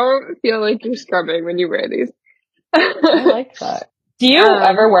you don't feel like you're scrubbing when you wear these. I like that. Do you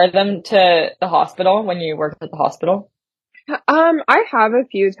ever wear them to the hospital when you work at the hospital? I have a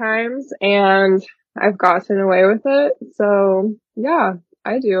few times and I've gotten away with it. So yeah,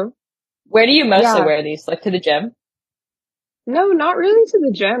 I do. Where do you mostly Yeah. wear these? Like to the gym? No, not really to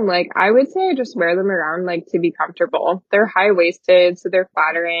the gym. Like I would say I just wear them around like to be comfortable. They're high-waisted, so they're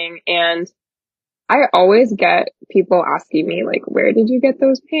flattering, and I always get people asking me like, "Where did you get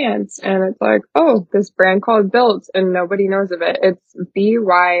those pants?" And it's like, "Oh, this brand called Built," and nobody knows of it. It's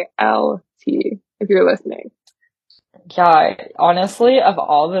BYLT if you're listening. Yeah, honestly, of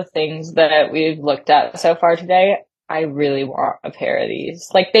all the things that we've looked at so far today, I really want a pair of these.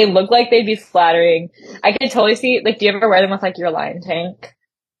 Like they look like they'd be flattering. I could totally see, like, do you ever wear them with like your line tank?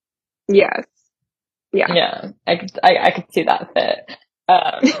 Yes. Yeah. Yeah, I could see that fit.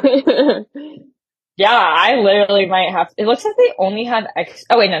 Yeah, I literally might have, it looks like they only have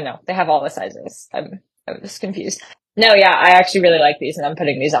oh wait, no, they have all the sizes. I'm just confused. No, yeah, I actually really like these and I'm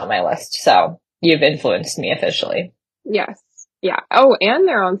putting these on my list. So you've influenced me officially. Yes. Yeah. Oh, and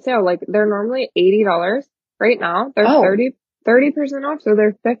they're on sale. Like they're normally $80 right now. They're Oh. 30% off, so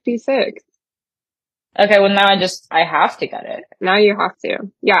they're 56. Okay, well now I have to get it. Now you have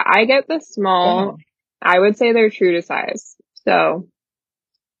to. Yeah, I get the small. I would say they're true to size. So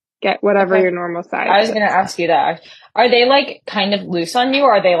get whatever Okay. your normal size I was is. gonna ask you that. Are they like kind of loose on you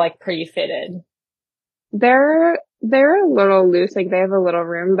or are they like pretty fitted? They're a little loose, like they have a little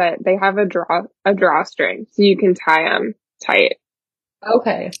room, but they have a drawstring, so you can tie them tight.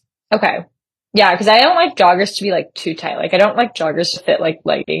 Okay. Yeah, because I don't like joggers to be like too tight. Like I don't like joggers to fit like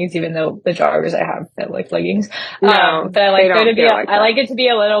leggings, even though the joggers I have fit like leggings. No, but I like they there don't to be. feel like I that. like it to be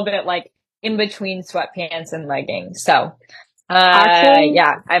a little bit like in between sweatpants and leggings. So, Actually,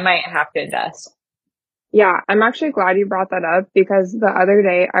 yeah, I might have to invest. Yeah, I'm actually glad you brought that up because the other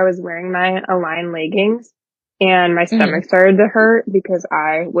day I was wearing my Align leggings and my stomach started to hurt because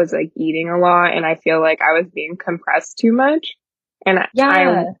I was like eating a lot and I feel like I was being compressed too much. And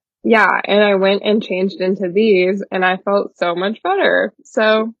I went and changed into these and I felt so much better.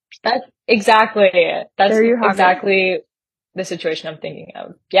 So That's exactly there you have exactly the situation I'm thinking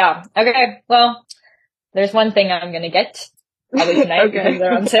of. Yeah. Okay. Well, there's one thing I'm gonna get probably tonight Okay. because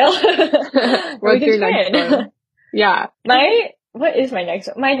they're on sale. What's your next one? Yeah. What is my next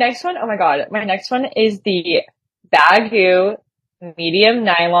one? My next one, oh my god, my next one is the Baggu medium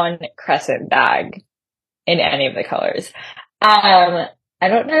nylon crescent bag in any of the colors. I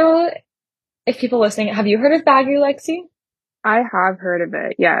don't know if people listening, have you heard of Baggu, Lexi? I have heard of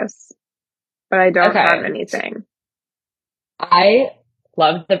it, yes. But I don't have anything. I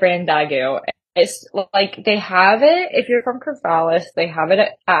love the brand Baggu. It's like they have it, if you're from Corvallis, they have it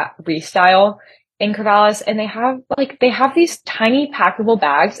at Restyle in Corvallis, and they have these tiny packable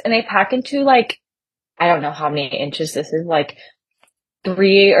bags, and they pack into like, I don't know how many inches this is, like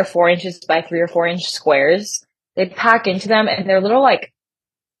 3 or 4 inches by 3 or 4 inch squares. They pack into them, and they're little like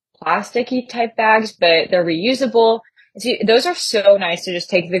plasticky type bags, but they're reusable. See, those are so nice to just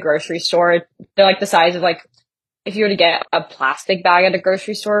take to the grocery store. They're like the size of like, if you were to get a plastic bag at a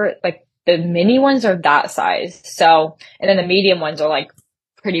grocery store, like the mini ones are that size. So, and then the medium ones are like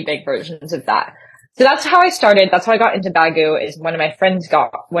pretty big versions of that. So that's how I started. That's how I got into Baggu, is one of my friends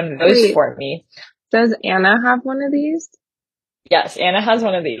got one of those for me. Does Anna have one of these? Yes, Anna has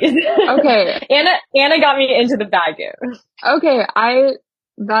one of these. Okay. Anna got me into the Baggu. Okay,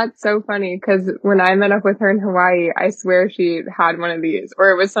 that's so funny because when I met up with her in Hawaii, I swear she had one of these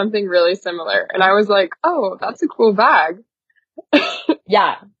or it was something really similar. And I was like, oh, that's a cool bag.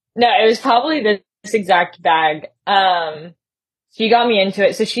 Yeah. No, it was probably this exact bag. She got me into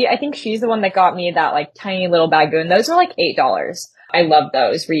it. So I think she's the one that got me that like tiny little Baggu, and those are like $8. I love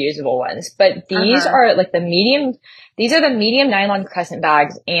those reusable ones. But these are like these are the medium nylon crescent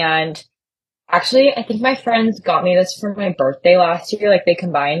bags. And actually, I think my friends got me this for my birthday last year. Like they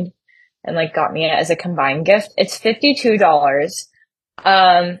combined and like got me it as a combined gift. It's $52.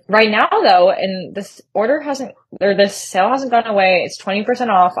 Right now though, and this sale hasn't gone away. It's 20%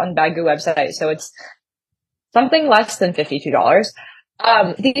 off on Baggu website. So it's something less than $52.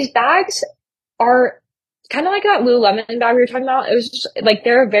 These bags are kind of like that Lululemon bag we were talking about. It was just like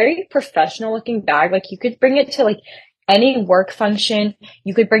they're a very professional looking bag. Like you could bring it to like any work function.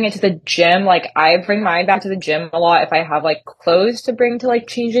 You could bring it to the gym. Like I bring mine back to the gym a lot if I have like clothes to bring to like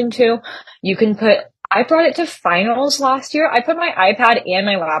change into. You can put I brought it to finals last year. I put my iPad and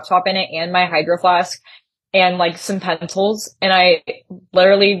my laptop in it and my Hydro Flask and like some pencils, and I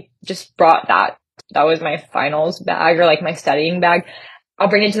literally just brought that. That was my finals bag or like my studying bag. I'll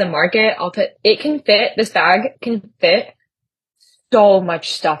bring it to the market. This bag can fit so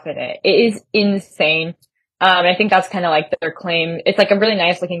much stuff in it. It is insane. I think that's kind of like their claim. It's like a really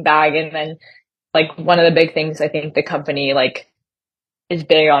nice looking bag. And then like one of the big things I think the company like is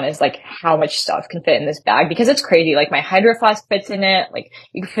big on is like how much stuff can fit in this bag because it's crazy. Like my Hydro Flask fits in it. Like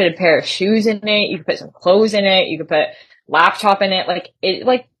you can put a pair of shoes in it. You can put some clothes in it. You can put laptop in it. Like it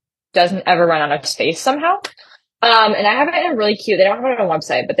like doesn't ever run out of space somehow. And I have it in a really cute, they don't have it on a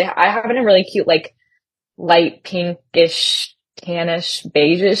website, but I have it in a really cute, like, light pinkish, tannish,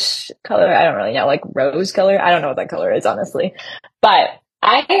 beigeish color. I don't really know, like rose color. I don't know what that color is, honestly. But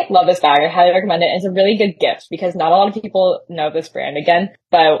I love this bag. I highly recommend it. It's a really good gift because not a lot of people know this brand again,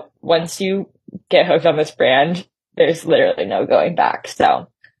 but once you get hooked on this brand, there's literally no going back. So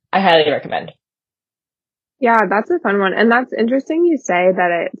I highly recommend. Yeah, that's a fun one. And that's interesting you say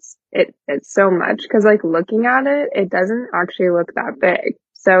that it's so much because like looking at it, it doesn't actually look that big.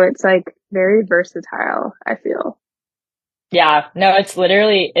 So it's like very versatile, I feel. Yeah, no, it's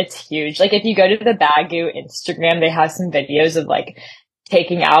huge. Like if you go to the Bagu Instagram, they have some videos of like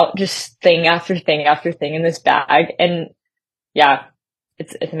taking out just thing after thing after thing in this bag. And yeah,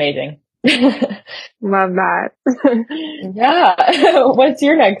 it's amazing. Love that. Yeah. What's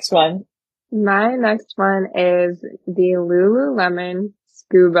your next one? My next one is the Lululemon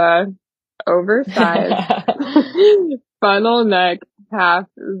Scuba oversized funnel neck half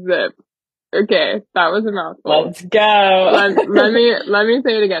zip. Okay, that was a mouthful. Let's go. Let me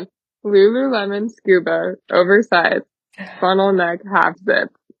say it again. Lululemon Scuba oversized funnel neck half zip.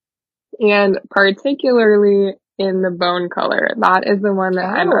 And particularly in the bone color. That is the one that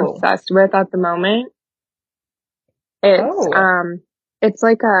I'm obsessed with at the moment. It's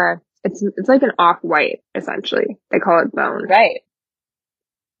like it's like an off-white, essentially. They call it bone. Right.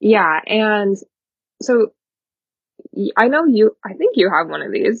 Yeah, and so I think you have one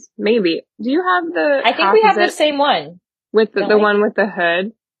of these. Maybe. Do you have the I think we have the same one. With the one with the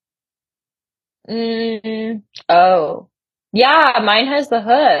hood? Oh. Yeah, mine has the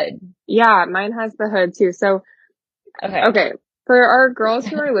hood. Yeah, mine has the hood too. So, okay. For our girls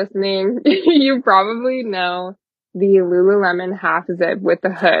who are listening, you probably know the Lululemon half zip with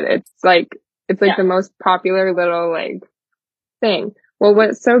the hood. It's like the most popular little like thing. Well,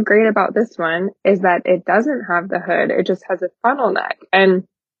 what's so great about this one is that it doesn't have the hood. It just has a funnel neck. And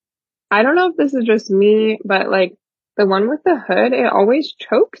I don't know if this is just me, but like the one with the hood, it always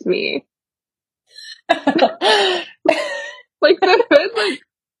chokes me. Like the hood like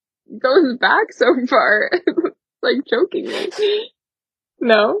goes back so far, like choking me.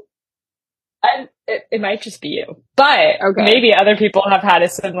 No? It might just be you, but maybe other people have had a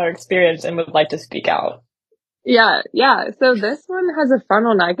similar experience and would like to speak out. Yeah. So this one has a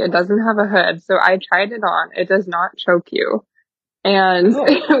funnel neck. It doesn't have a hood. So I tried it on. It does not choke you. And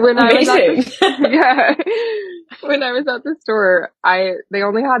when I was at the store, they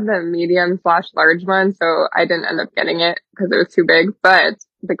only had the medium/large one, so I didn't end up getting it because it was too big, but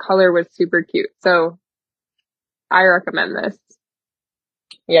the color was super cute. So I recommend this.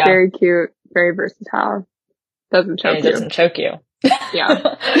 Yeah. Very cute, very versatile. Doesn't choke you. It doesn't choke you.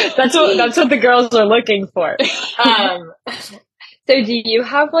 Yeah. That's what the girls are looking for. So do you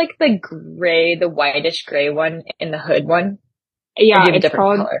have like the whitish gray one in the hood one? Yeah, it's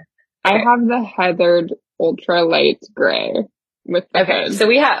called color? I have the heathered ultra light gray with the hood. So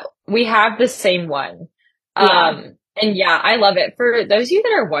we have the same one. And yeah, I love it. For those of you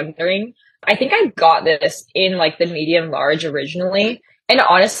that are wondering, I think I got this in like the medium large originally. And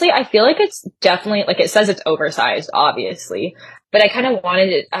honestly, I feel like it's definitely like it says it's oversized, obviously, but I kind of wanted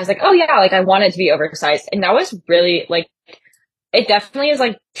it. I was like, oh yeah, like I want it to be oversized. And that was really like, it definitely is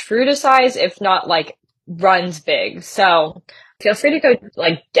like true to size, if not like runs big. So feel free to go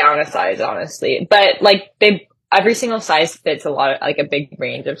like down a size, honestly, but like every single size fits a lot of like a big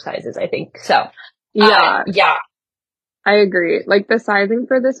range of sizes, I think. So yeah. I agree. Like the sizing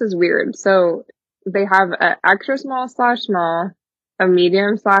for this is weird. So they have a extra small/small, a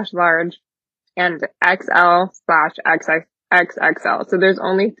medium/large, and XL/XXXL. So there's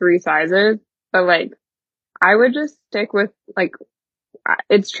only 3 sizes, but like I would just stick with like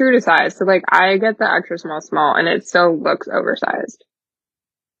it's true to size. So like I get the extra small and it still looks oversized.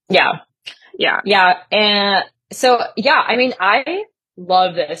 Yeah. Yeah. Yeah. And so, yeah, I mean, I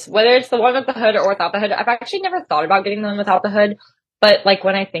love this, whether it's the one with the hood or without the hood. I've actually never thought about getting the one without the hood, but like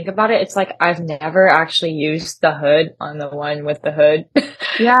when I think about it, it's like I've never actually used the hood on the one with the hood.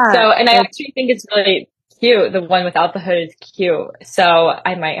 Yeah. So, and I actually think it's really cute. The one without the hood is cute. So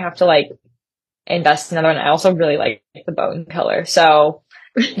I might have to like invest in another one. I also really like the bone color. So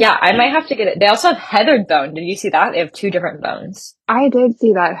yeah, I might have to get it. They also have heathered bone. Did you see that? They have two different bones. I did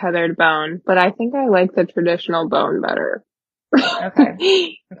see that heathered bone, but I think I like the traditional bone better.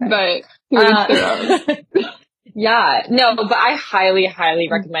 Okay. But to each their own. Yeah, no, but I highly, highly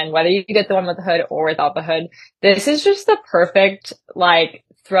recommend whether you get the one with the hood or without the hood. This is just the perfect, like,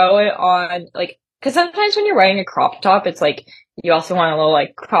 throw it on, like, cause sometimes when you're wearing a crop top, it's like, you also want a little,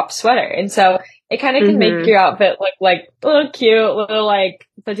 like, crop sweater. And so it kind of can make your outfit look like a little cute, a little, like,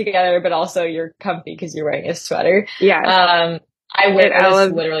 put together, but also you're comfy because you're wearing a sweater. Yeah. I wear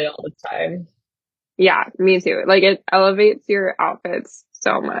this literally all the time. Yeah, me too. Like it elevates your outfits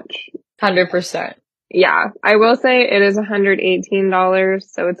so much. 100%. Yeah, I will say it is $118,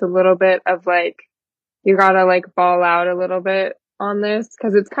 so it's a little bit of like, you gotta like ball out a little bit on this,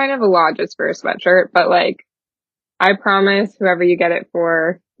 cause it's kind of a lot just for a sweatshirt, but like, I promise whoever you get it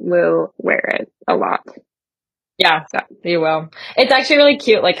for will wear it a lot. Yeah, So. you will. It's actually really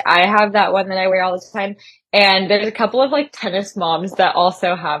cute. Like I have that one that I wear all the time. And there's a couple of like tennis moms that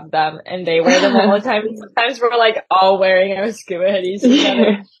also have them and they wear them all the time. And sometimes we're like all wearing our scuba hoodies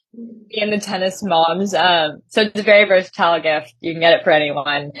together. Me and the tennis moms. So it's a very versatile gift. You can get it for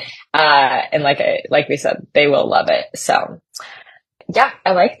anyone. And like we said, they will love it. So yeah,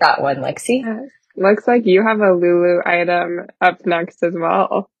 I like that one, Lexi. Looks like you have a Lulu item up next as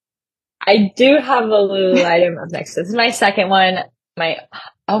well. I do have a Lulu item up next. This is my second one.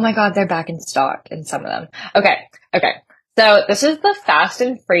 Oh my God, they're back in stock in some of them. Okay. So this is the Fast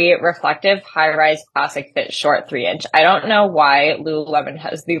and Free Reflective High-Rise Classic Fit Short 3-inch. I don't know why Lululemon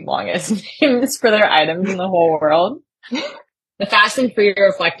has the longest names for their items in the whole world. The Fast and Free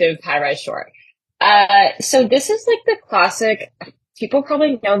Reflective High-Rise Short. So this is like the classic. People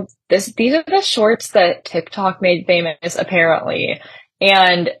probably know this. These are the shorts that TikTok made famous, apparently.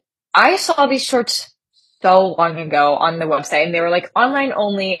 And I saw these shorts so long ago on the website and they were like online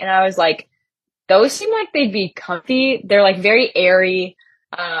only. And I was like, those seem like they'd be comfy. They're like very airy.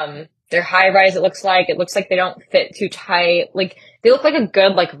 They're high rise. It looks like they don't fit too tight. Like they look like a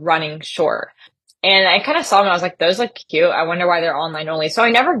good like running short. And I kind of saw them and I was like, those look cute. I wonder why they're online only. So I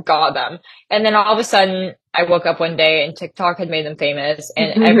never got them. And then all of a sudden I woke up one day and TikTok had made them famous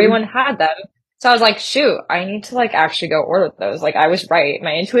and everyone had them. So I was like, shoot, I need to like actually go order those. Like I was right.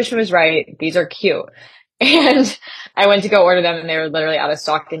 My intuition was right. These are cute. And I went to go order them and they were literally out of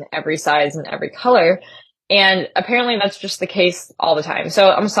stock in every size and every color. And apparently that's just the case all the time.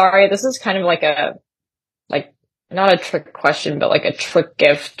 So I'm sorry. This is kind of like not a trick question, but like a trick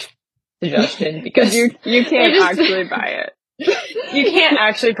gift suggestion because you can't actually buy it. You can't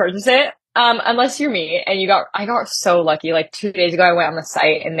actually purchase it. Unless you're me and I got so lucky. Like 2 days ago, I went on the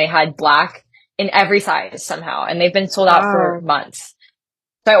site and they had black in every size somehow, and they've been sold out for months.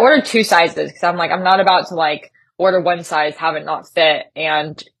 So I ordered 2 sizes because I'm like, I'm not about to like order one size, have it not fit,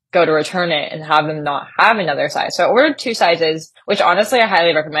 and go to return it and have them not have another size. So I ordered 2 sizes, which honestly I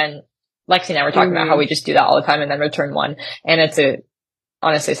highly recommend. Lexi and I were talking about how we just do that all the time and then return one, and it's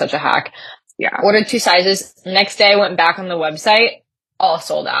honestly such a hack. Yeah. Ordered 2 sizes. Next day, I went back on the website, all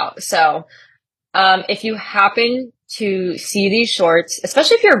sold out. So, if you happen to see these shorts,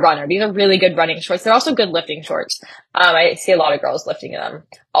 especially if you're a runner, these are really good running shorts. They're also good lifting shorts. I see a lot of girls lifting them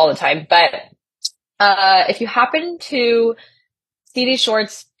all the time. But if you happen to see these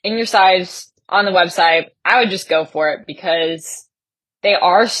shorts in your size on the website, I would just go for it because they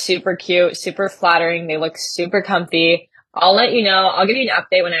are super cute, super flattering. They look super comfy. I'll let you know. I'll give you an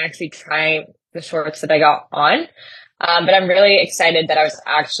update when I actually try the shorts that I got on. But I'm really excited that I was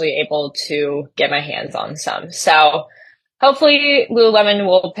actually able to get my hands on some. So hopefully Lululemon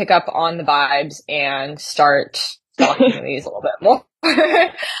will pick up on the vibes and start stocking these a little bit more.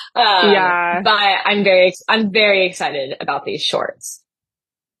 Yeah. But I'm very excited about these shorts.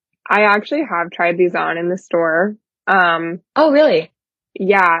 I actually have tried these on in the store. Oh, really?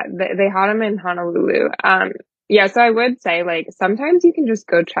 Yeah, they had them in Honolulu. Yeah, so I would say like sometimes you can just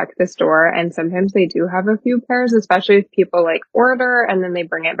go check the store and sometimes they do have a few pairs, especially if people like order and then they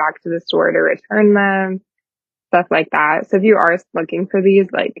bring it back to the store to return them, stuff like that. So if you are looking for these,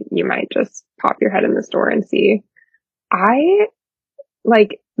 like you might just pop your head in the store and see.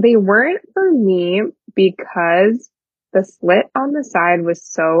 They weren't for me because the slit on the side was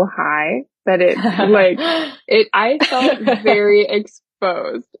so high that I felt very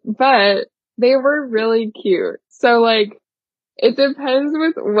exposed, but they were really cute. So like, it depends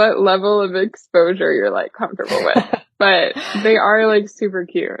with what level of exposure you're like comfortable with, but they are like super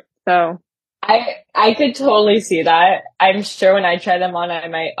cute. So I could totally see that. I'm sure when I try them on, I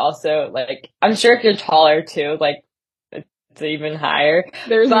might also like, I'm sure if you're taller too, like it's even higher.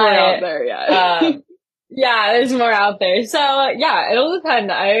 there's But, more out there, yeah. yeah, there's more out there. So yeah, it'll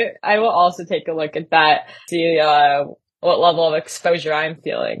depend. I will also take a look at that, see, what level of exposure I'm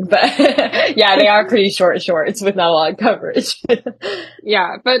feeling. But yeah, they are pretty short shorts with not a lot of coverage.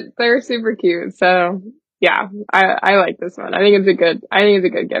 Yeah, but they're super cute. So yeah, I like this one. I think it's a good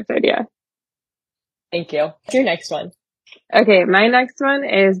gift idea. Thank you. What's your next one? Okay, my next one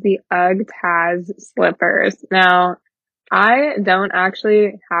is the UGG Taz slippers. Now, I don't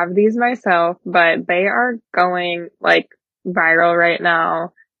actually have these myself, but they are going like viral right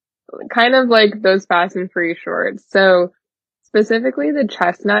now. Kind of like those fast and free shorts. So specifically the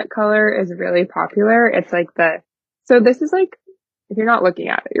chestnut color is really popular. It's like so this is like, if you're not looking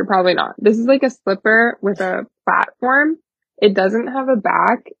at it, you're probably not. This is like a slipper with a platform. It doesn't have a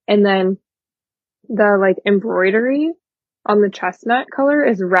back. And then the like embroidery on the chestnut color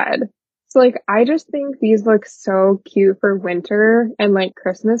is red. So like, I just think these look so cute for winter and like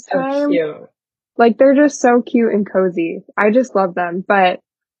Christmas So time. cute. Like they're just so cute and cozy. I just love them. But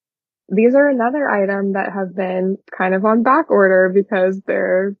these are another item that have been kind of on back order because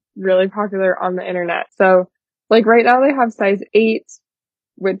they're really popular on the internet. So like right now they have size 8,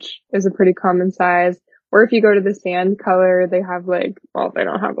 which is a pretty common size. Or if you go to the sand color, they have like, well, they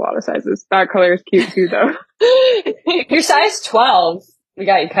don't have a lot of sizes. That color is cute too though. You're size 12. We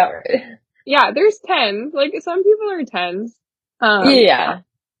got you covered. Yeah, there's 10s. Like some people are 10s. Yeah.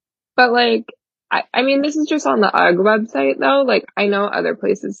 But like, I mean, this is just on the UGG website though. Like I know other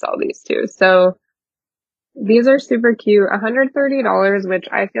places sell these too. So these are super cute. $130, which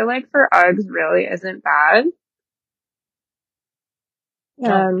I feel like for UGGs really isn't bad.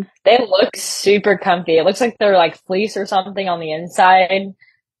 They look super comfy. It looks like they're like fleece or something on the inside.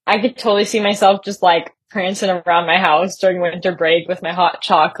 I could totally see myself just like prancing around my house during winter break with my hot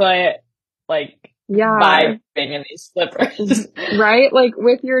chocolate, like yeah, vibing in these slippers. right? Like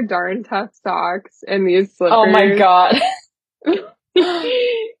with your darn tough socks and these slippers. Oh my God.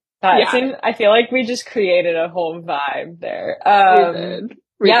 Yeah. I feel like we just created a whole vibe there.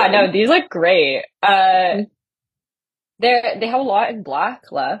 We did. No, these look great. They have a lot in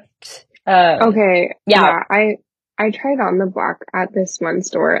black left. Okay. Yeah. I tried on the black at this one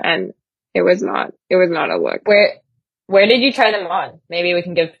store and it was not a look. Where did you try them on? Maybe we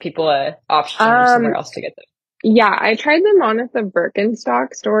can give people a option somewhere else to get them. Yeah, I tried them on at the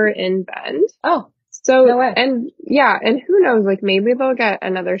Birkenstock store in Bend. Oh, so, no way. And yeah, and who knows, like maybe they'll get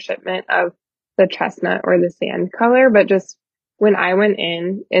another shipment of the chestnut or the sand color, but just when I went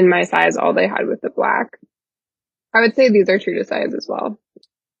in my size, all they had was the black. I would say these are true to size as well.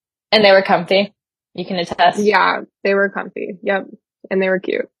 And they were comfy. You can attest. Yeah, they were comfy. Yep. And they were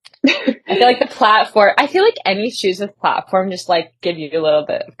cute. I feel like the platform, I feel like any shoes with platform just like give you a little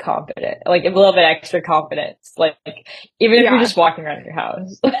bit of confidence, like a little bit extra confidence. Like even if you're just walking around your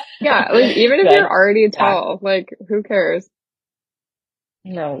house. Yeah, like even if you're already tall, like who cares?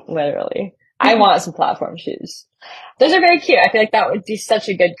 No, literally. I want some platform shoes. Those are very cute. I feel like that would be such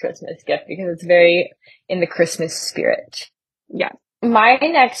a good Christmas gift because it's very in the Christmas spirit. Yeah. My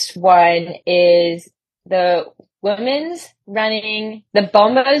next one is the Bombas running,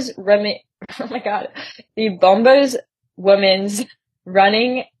 oh my God, the Bombas women's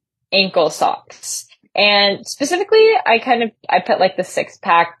running ankle socks. And specifically, I put like the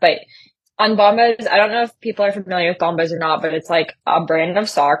 6-pack, but on Bombas, I don't know if people are familiar with Bombas or not, but it's like a brand of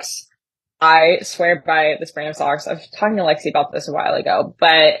socks. I swear by this brand of socks. I was talking to Lexi about this a while ago,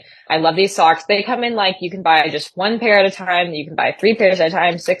 but I love these socks. They come in like, you can buy just 1 pair at a time. You can buy 3 pairs at a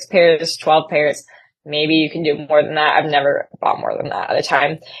time, 6 pairs, 12 pairs. Maybe you can do more than that. I've never bought more than that at a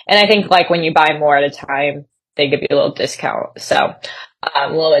time. And I think like when you buy more at a time, they give you a little discount. So, a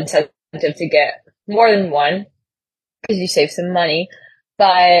little incentive to get more than one because you save some money.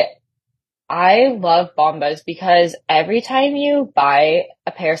 But I love Bombas because every time you buy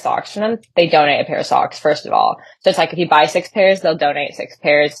a pair of socks from them, they donate a pair of socks, first of all. So it's like if you buy 6 pairs, they'll donate 6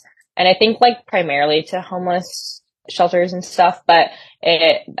 pairs. And I think like primarily to homeless shelters and stuff, but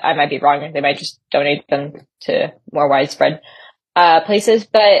I might be wrong. They might just donate them to more widespread places.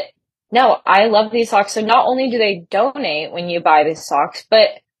 But no, I love these socks. So not only do they donate when you buy these socks, but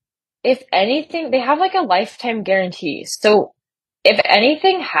if anything, they have like a lifetime guarantee. So if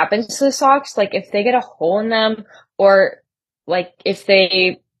anything happens to the socks, like if they get a hole in them or like if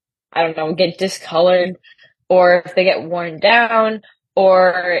they, I don't know, get discolored or if they get worn down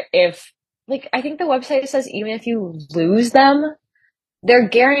or if, like, I think the website says even if you lose them, they're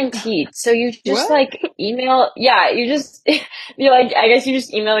guaranteed. So you just What? like email, yeah, you just, you're like, I guess you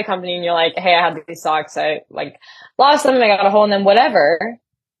just email the company and you're like, hey, I had these socks. I like lost them. I got a hole in them, whatever.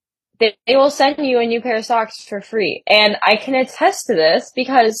 They will send you a new pair of socks for free. And I can attest to this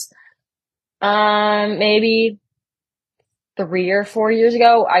because, maybe 3 or 4 years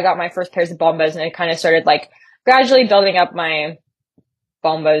ago, I got my first pairs of Bombas and I kind of started like gradually building up my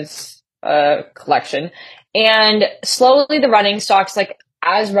Bombas, collection. And slowly the running socks, like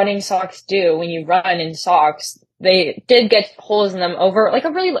as running socks do, when you run in socks, they did get holes in them over like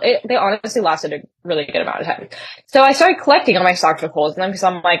they honestly lasted a really good amount of time. So I started collecting all my socks with holes in them because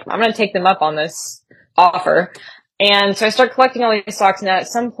I'm like, I'm going to take them up on this offer. And so I started collecting all these socks. And at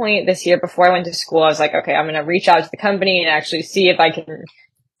some point this year, before I went to school, I was like, okay, I'm going to reach out to the company and actually see if I can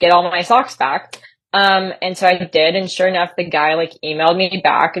get all my socks back. And so I did, and sure enough, the guy like emailed me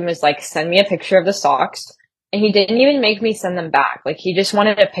back and was like, send me a picture of the socks. And he didn't even make me send them back. Like he just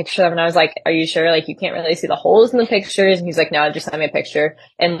wanted a picture of them. And I was like, are you sure? Like you can't really see the holes in the pictures. And he's like, no, just send me a picture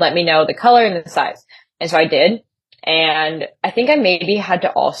and let me know the color and the size. And so I did. And I think I maybe had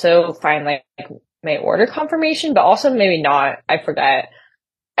to also find like my order confirmation, but also maybe not. I forget.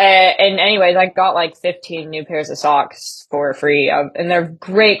 And anyways, I got like 15 new pairs of socks for free, and they're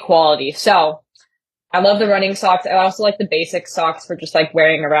great quality. So I love the running socks. I also like the basic socks for just like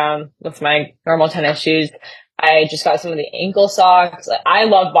wearing around with my normal tennis shoes. I just got some of the ankle socks. I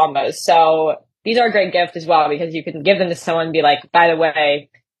love Bombas. So these are a great gift as well because you can give them to someone and be like, by the way,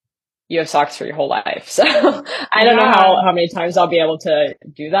 you have socks for your whole life. So I don't know how many times I'll be able to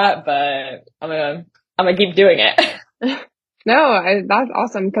do that, but I'm gonna keep doing it. No, that's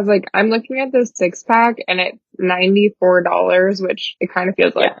awesome because like I'm looking at this 6-pack and it's $94, which it kind of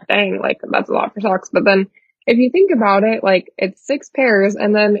feels like, dang, like that's a lot for socks. But then if you think about it, like it's 6 pairs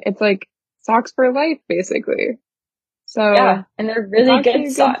and then it's like socks for life basically. So yeah, and they're really good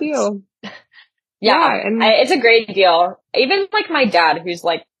socks. Good deal. Yeah, and it's a great deal. Even like my dad, who's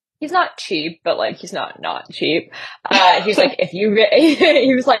like, he's not cheap, but like he's not cheap. He's like, he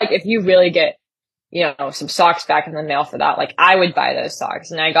was like, if you really get, you know, some socks back in the mail for that, like I would buy those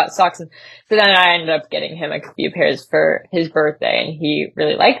socks. And I got socks, and so then I ended up getting him a few pairs for his birthday, and he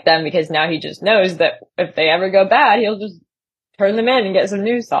really liked them because now he just knows that if they ever go bad, he'll just turn them in and get some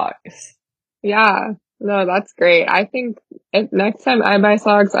new socks. Yeah, no, that's great. I think if next time I buy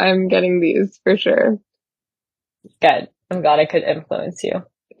socks, I'm getting these for sure. Good. I'm glad I could influence you.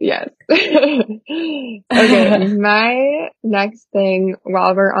 Yes. Okay, my next thing,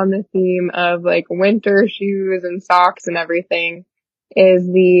 while we're on the theme of like winter shoes and socks and everything, is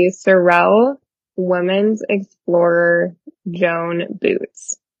the Sorel Women's Explorer Joan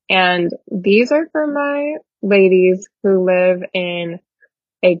boots. And these are for my ladies who live in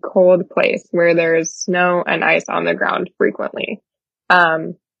a cold place where there's snow and ice on the ground frequently.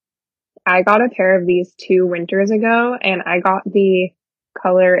 I got a pair of these 2 winters ago, and I got the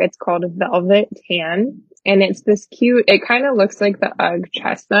color, it's called Velvet Tan, and it's this cute, it kind of looks like the UGG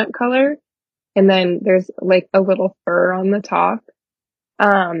chestnut color, and then there's like a little fur on the top.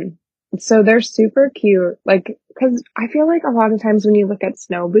 So they're super cute, like, cause I feel like a lot of times when you look at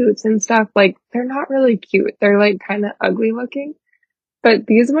snow boots and stuff, like, they're not really cute. They're like kind of ugly looking, but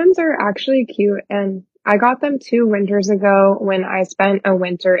these ones are actually cute, and I got them 2 winters ago when I spent a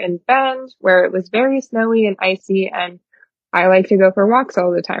winter in Bend where it was very snowy and icy, and I like to go for walks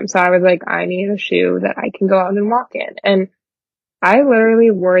all the time. So I was like, I need a shoe that I can go out and walk in. And I literally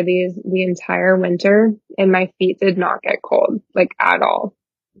wore these the entire winter and my feet did not get cold, like at all.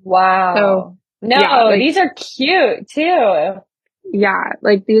 Wow. So, no, yeah, like, these are cute too. Yeah,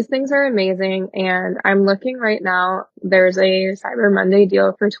 like these things are amazing. And I'm looking right now, there's a Cyber Monday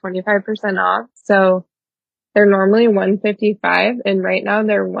deal for 25% off. So they're normally $155 and right now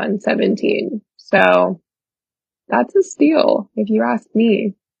they're $117. So that's a steal, if you ask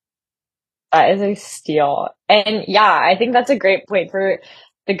me. That is a steal. And yeah, I think that's a great point for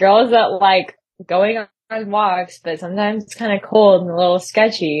the girls that like going on walks, but sometimes it's kind of cold and a little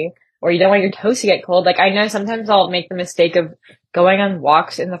sketchy, or you don't want your toes to get cold. Like I know sometimes I'll make the mistake of going on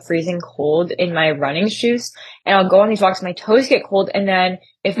walks in the freezing cold in my running shoes, and I'll go on these walks, my toes get cold, and then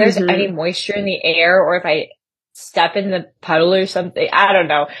if there's any moisture in the air, or if I step in the puddle or something, I don't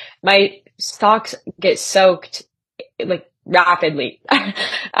know, my socks get soaked like rapidly.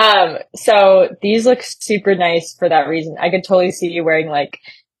 So these look super nice for that reason. I could totally see you wearing like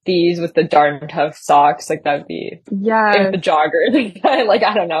these with the Darn Tough socks. Like that would be Yeah. the jogger. Like,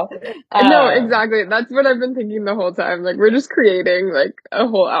 I don't know. No, exactly. That's what I've been thinking the whole time. Like, we're just creating like a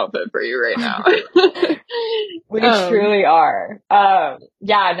whole outfit for you right now. We truly are.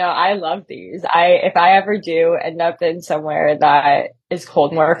 Yeah, no, I love these. If I ever do end up in somewhere that is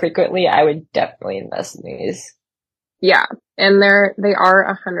cold more frequently, I would definitely invest in these. Yeah. And they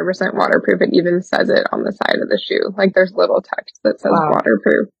are 100% waterproof. It even says it on the side of the shoe. Like there's little text that says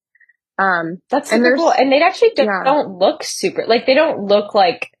waterproof. That's super cool. And they actually don't look super, like they don't look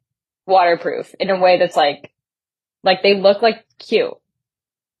like waterproof in a way that's like they look like cute.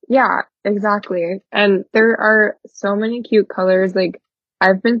 Yeah, exactly. And there are so many cute colors. Like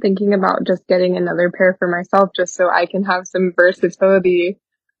I've been thinking about just getting another pair for myself just so I can have some versatility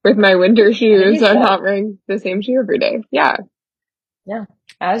with my winter shoes. I'm not wearing the same shoe every day. Yeah. Yeah,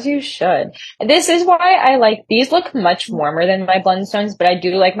 as you should. This is why I like these. Look much warmer than my Blundstones, but I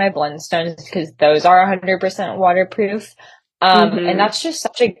do like my Blundstones because those are 100% waterproof. And that's just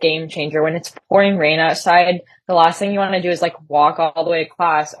such a game changer. When it's pouring rain outside, the last thing you want to do is like walk all the way to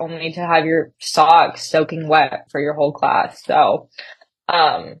class only to have your socks soaking wet for your whole class. So,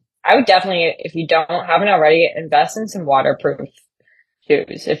 I would definitely, if you haven't already, invest in some waterproof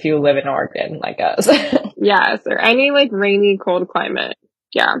shoes if you live in Oregon like us. Yes, or any like rainy, cold climate.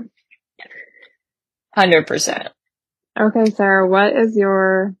 Yeah. 100%. Okay, Sarah, what is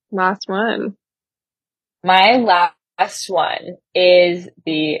your last one? My last one is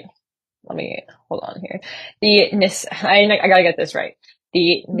let me hold on here. I gotta get this right.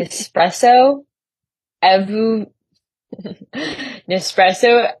 The Nespresso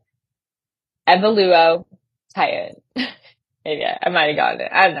Evoluo Titan. Maybe I might have gotten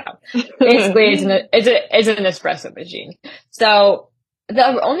it. I don't know. Basically, it's an espresso machine. So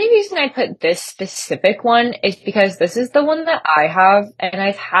the only reason I put this specific one is because this is the one that I have, and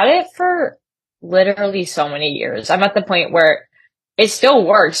I've had it for literally so many years. I'm at the point where it still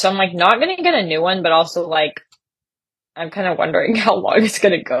works. So I'm like not gonna get a new one, but also like I'm kind of wondering how long it's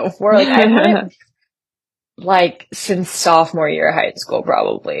gonna go for. Like I had it like since sophomore year of high school,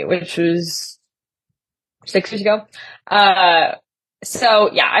 probably, which was 6 years ago.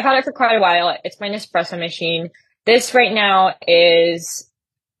 So yeah, I've had it for quite a while. It's my Nespresso machine. This right now is,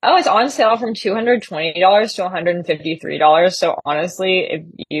 it's on sale from $220 to $153. So honestly, if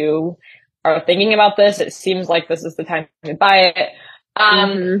you are thinking about this, it seems like this is the time to buy it.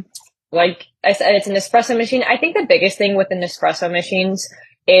 Like I said, it's an espresso machine. I think the biggest thing with the Nespresso machines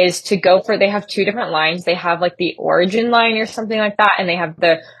is they have two different lines. They have like the Origin line or something like that, and they have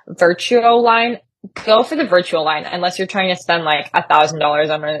the Vertuo line. Go for the Vertuo line unless you're trying to spend like $1,000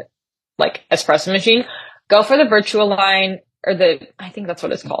 on a like espresso machine. Go for the Vertuo line, or I think that's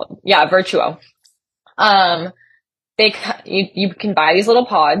what it's called. Yeah, Vertuo. You can buy these little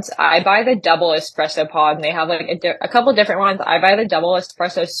pods. I buy the double espresso pod, and they have like a couple different ones. I buy the double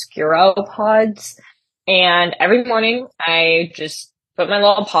espresso Scuro pods, and every morning I just put my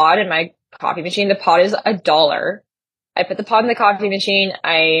little pod in my coffee machine. The pod is $1. I put the pod in the coffee machine.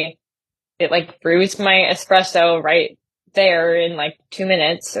 It like brews my espresso right there in like 2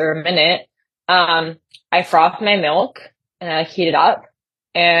 minutes or a minute. I froth my milk and I heat it up,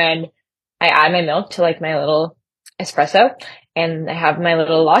 and I add my milk to like my little espresso, and I have my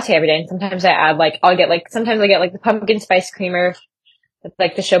little latte every day. And sometimes sometimes I get like the pumpkin spice creamer,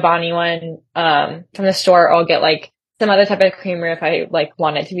 like the Chobani one, from the store, or I'll get like some other type of creamer if I like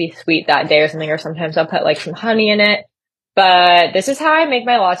want it to be sweet that day or something, or sometimes I'll put like some honey in it. But this is how I make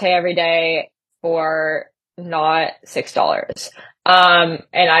my latte every day for not $6. And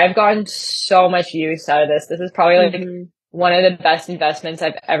I've gotten so much use out of this. This is probably like one of the best investments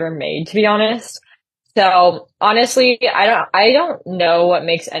I've ever made, to be honest. So honestly, I don't know what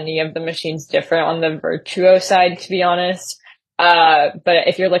makes any of the machines different on the Vertuo side, to be honest. But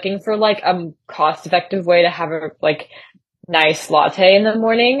if you're looking for like a cost-effective way to have a like nice latte in the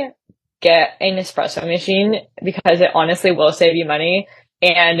morning, get an espresso machine, because it honestly will save you money,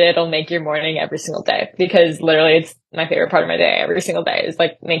 and it'll make your morning every single day, because literally it's my favorite part of my day every single day is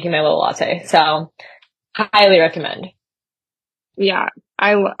like making my little latte. So highly recommend. Yeah,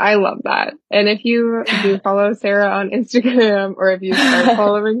 I love that. And if you do follow Sarah on Instagram, or if you start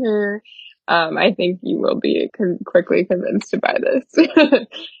following her, I think you will be quickly convinced to buy this.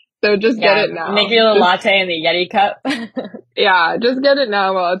 So just get it now. Make your little latte in the Yeti cup. Yeah, just get it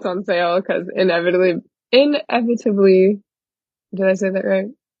now while it's on sale, because inevitably, did I say that right?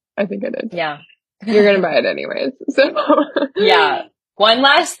 I think I did. Yeah. You're going to buy it anyways. So yeah. One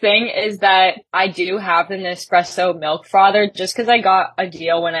last thing is that I do have the Nespresso milk frother just because I got a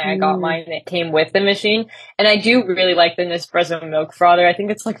deal when I got mine. It came with the machine. And I do really like the Nespresso milk frother. I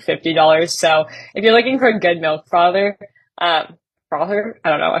think it's like $50. So if you're looking for a good milk frother, frother? I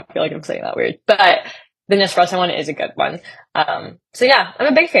don't know. I feel like I'm saying that weird. But the Nespresso one is a good one. So yeah,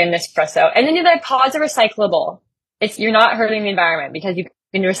 I'm a big fan of Nespresso. And then the pods are recyclable. You're not hurting the environment because you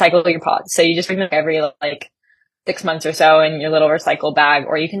can recycle your pods. So you just bring them every like 6 months or so in your little recycle bag,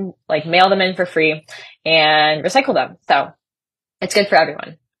 or you can like mail them in for free and recycle them. So it's good for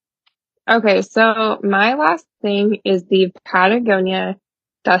everyone. Okay, so my last thing is the Patagonia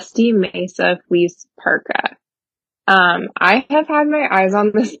Dusty Mesa Fleece Parka. I have had my eyes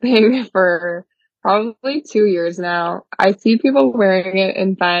on this thing for probably 2 years now. I see people wearing it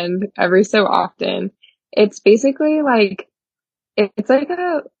in Bend every so often. It's basically like, it's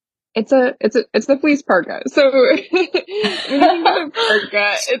the fleece parka. So when you think of a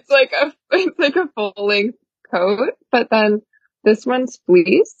parka, it's like a full length coat, but then this one's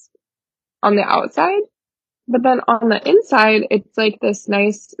fleece on the outside, but then on the inside, it's like this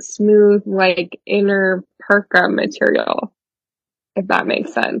nice, smooth, like inner parka material, if that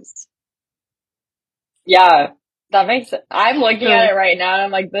makes sense. Yeah, that makes sense. I'm looking at it right now and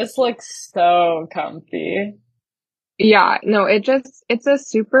I'm like, this looks so comfy. Yeah, no, it's a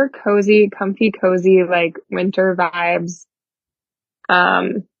super cozy, comfy, like winter vibes,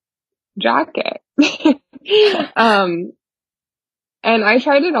 jacket. And I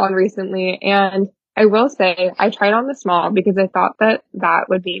tried it on recently, and I will say I tried on the small because I thought that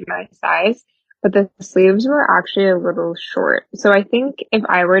would be my size, but the sleeves were actually a little short. So I think if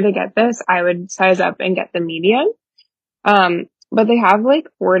I were to get this, I would size up and get the medium. But they have like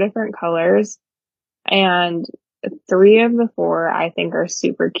 4 different colors, and 3 of the 4 I think are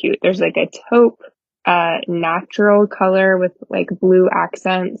super cute. There's like a taupe, natural color with like blue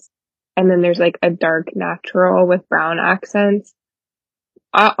accents. And then there's like a dark natural with brown accents.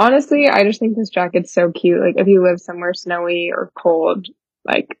 Honestly, I just think this jacket's so cute. Like if you live somewhere snowy or cold,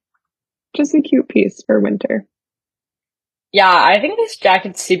 like just a cute piece for winter. Yeah, I think this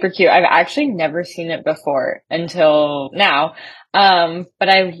jacket's super cute. I've actually never seen it before until now. But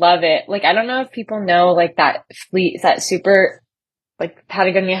I love it. Like, I don't know if people know, like, that fleece, that super, like,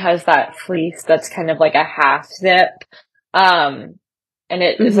 Patagonia has that fleece that's kind of like a half zip. And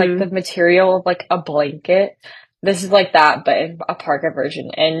it is like the material of like a blanket. This is like that, but in a parka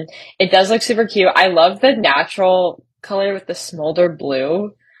version. And it does look super cute. I love the natural color with the smolder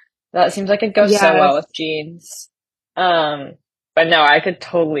blue. That seems like it goes so well with jeans. But no, I could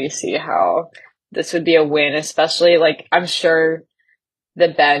totally see how this would be a win, especially like I'm sure the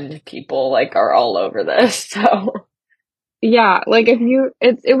Bend people like are all over this. So yeah, like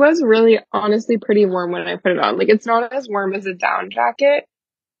it was really honestly pretty warm when I put it on. Like it's not as warm as a down jacket,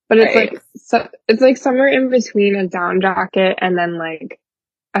 but it's like somewhere in between a down jacket and then like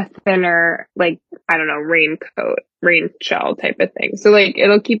a thinner, like, I don't know, rain shell type of thing. So like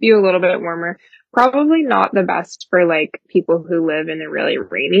it'll keep you a little bit warmer. Probably not the best for like people who live in a really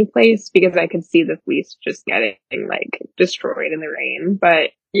rainy place because I could see the fleece just getting like destroyed in the rain.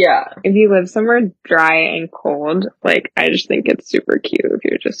 But yeah, if you live somewhere dry and cold, like I just think it's super cute if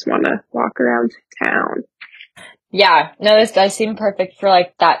you just want to walk around town. Yeah, no, this does seem perfect for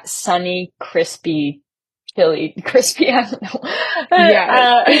like that sunny, crispy, crispy, I don't know.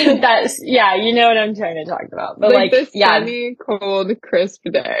 Yeah. You know what I'm trying to talk about. But like this sunny, cold, crisp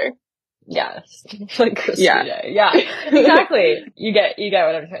day. Yes. Like crispy day. Yeah, exactly. You get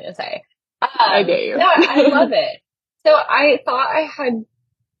what I'm trying to say. I get you. No, I love it. So I thought I had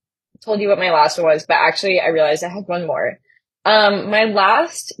told you what my last one was, but actually I realized I had one more. My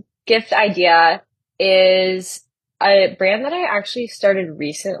last gift idea is a brand that I actually started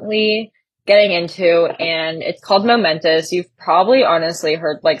recently getting into, and it's called Momentous. You've probably honestly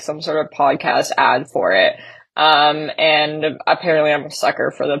heard like some sort of podcast ad for it. And apparently I'm a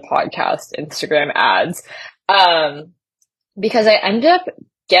sucker for the podcast Instagram ads. Because I ended up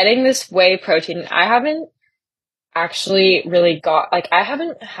getting this whey protein. I haven't actually really I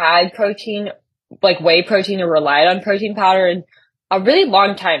haven't had protein, like whey protein or relied on protein powder in a really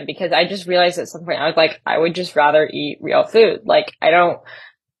long time because I just realized at some point I was like, I would just rather eat real food. Like I don't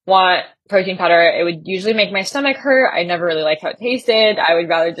want protein powder. It would usually make my stomach hurt. I never really liked how it tasted. I would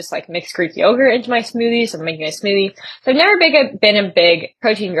rather just like mix Greek yogurt into my smoothie. So I'm making a smoothie. So I've never been a big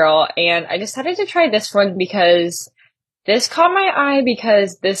protein girl. And I decided to try this one because this caught my eye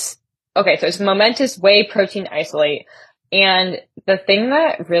because so it's Momentous Whey Protein Isolate. And the thing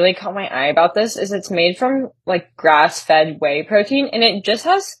that really caught my eye about this is it's made from like grass-fed whey protein and it just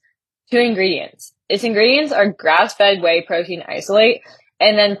has two ingredients. Its ingredients are grass-fed whey protein isolate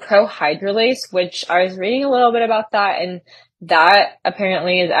and then prohydrolase, which I was reading a little bit about that, and that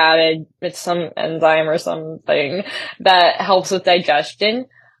apparently is added with some enzyme or something that helps with digestion.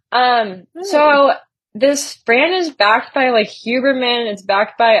 So this brand is backed by like Huberman. It's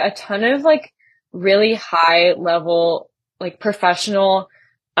backed by a ton of like really high level, like professional,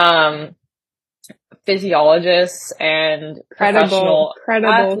 physiologists and professional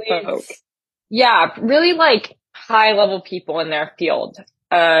credible athletes. folk. Yeah, really like high level people in their field.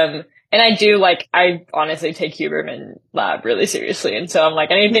 And I honestly take Huberman Lab really seriously. And so I'm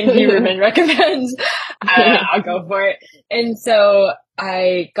like, anything Huberman recommends, I'll go for it. And so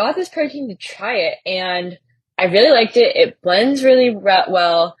I got this protein to try it and I really liked it. It blends really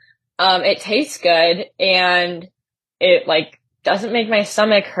well. It tastes good and it like doesn't make my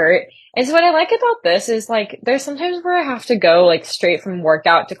stomach hurt. And so what I like about this is like there's sometimes where I have to go like straight from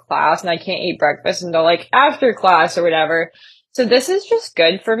workout to class and I can't eat breakfast until like after class or whatever. So this is just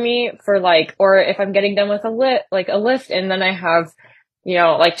good for me for like, or if I'm getting done with a lift and then I have,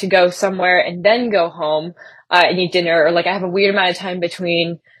 like to go somewhere and then go home, and eat dinner, or like I have a weird amount of time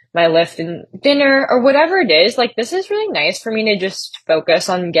between my lift and dinner or whatever it is. Like this is really nice for me to just focus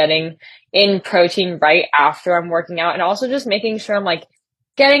on getting in protein right after I'm working out and also just making sure I'm like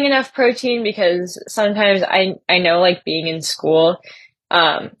getting enough protein because sometimes I know like being in school,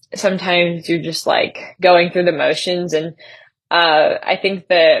 sometimes you're just like going through the motions and I think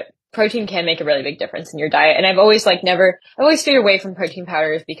that protein can make a really big difference in your diet. And I've always I always stayed away from protein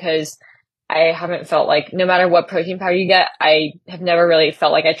powders because I haven't felt like no matter what protein powder you get, I have never really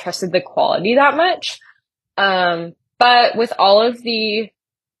felt like I trusted the quality that much. But with all of the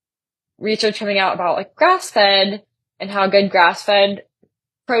research coming out about like grass fed and how good grass fed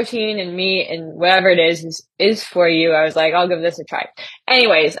protein and meat and whatever it is for you, I was like, I'll give this a try.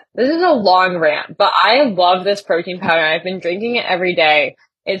 Anyways, this is a long rant, but I love this protein powder. I've been drinking it every day.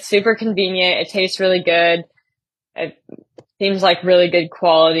 It's super convenient. It tastes really good. It seems like really good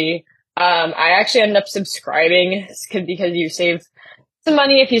quality. I actually ended up subscribing because you save some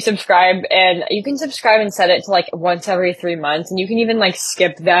money if you subscribe, and you can subscribe and set it to like once every 3 months, and you can even like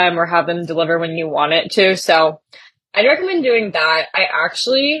skip them or have them deliver when you want it to. So I'd recommend doing that. I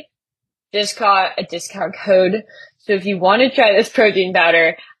actually just got a discount code. So if you want to try this protein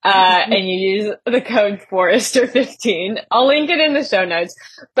powder, and you use the code Forrester15, I'll link it in the show notes,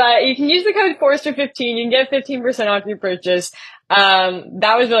 but you can use the code Forrester15. You can get 15% off your purchase.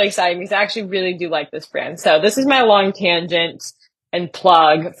 That was really exciting because I actually really do like this brand. So this is my long tangent and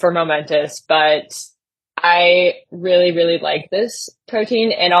plug for Momentous, but I really, really like this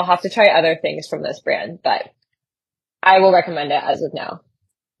protein and I'll have to try other things from this brand, but I will recommend it as of now.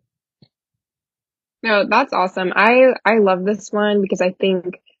 No, that's awesome. I love this one because I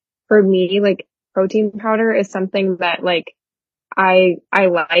think for me, like protein powder is something that like I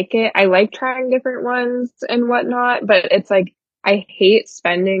like it. I like trying different ones and whatnot, but it's like I hate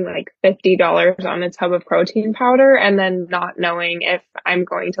spending like $50 on a tub of protein powder and then not knowing if I'm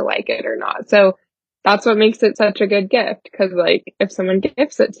going to like it or not. So that's what makes it such a good gift. Cause like if someone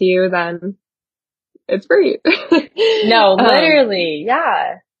gifts it to you, then it's great. No, literally.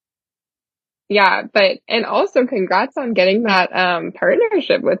 Yeah. Yeah, and also congrats on getting that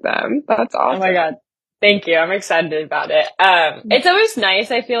partnership with them. That's awesome. Oh my God. Thank you. I'm excited about it. It's always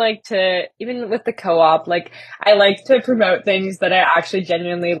nice, I feel like, to, even with the co-op, like, I like to promote things that I actually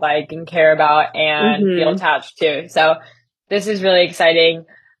genuinely like and care about and feel attached to. So this is really exciting.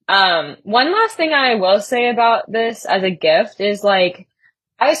 One last thing I will say about this as a gift is like,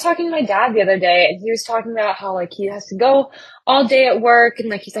 I was talking to my dad the other day and he was talking about how like he has to go all day at work and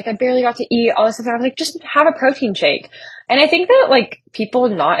like he's like, I barely got to eat all this stuff. And I was like, just have a protein shake. And I think that like people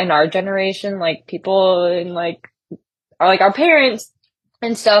not in our generation, like people in like are like our parents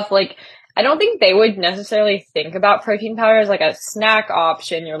and stuff, like I don't think they would necessarily think about protein powder as like a snack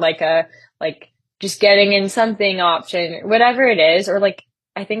option or like a like just getting in something option, whatever it is. Or like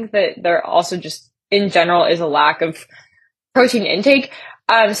I think that there also just in general is a lack of protein intake.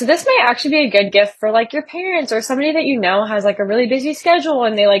 So this might actually be a good gift for like your parents or somebody that you know has like a really busy schedule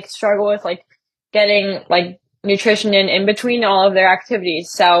and they like struggle with like getting like nutrition in between all of their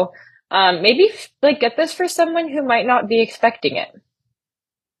activities. So, maybe like get this for someone who might not be expecting it.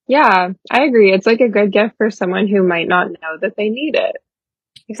 Yeah, I agree. It's like a good gift for someone who might not know that they need it.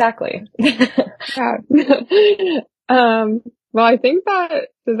 Exactly. Yeah. Well, I think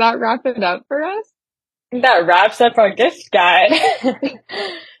does that wrap it up for us? That wraps up our gift guide.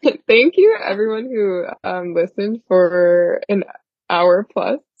 Thank you everyone who listened for an hour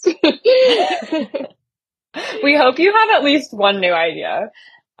plus. We hope you have at least one new idea.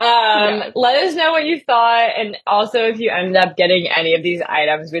 Let us know what you thought, and also if you ended up getting any of these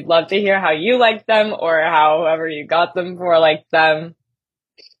items, we'd love to hear how you liked them or however you got them for liked them.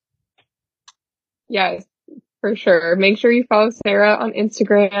 Yes, for sure. Make sure you follow Sarah on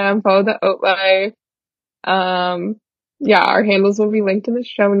Instagram, follow the Oat Life. Yeah, our handles will be linked in the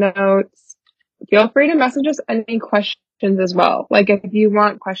show notes. Feel free to message us any questions as well. Like if you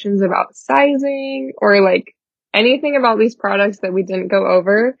want questions about sizing or like anything about these products that we didn't go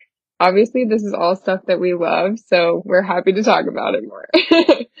over, obviously this is all stuff that we love, so we're happy to talk about it more.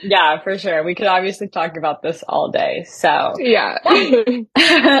 Yeah, for sure. We could obviously talk about this all day. So Yeah.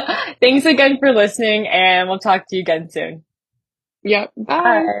 thanks again for listening, and we'll talk to you again soon. Yep.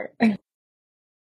 Bye. Bye.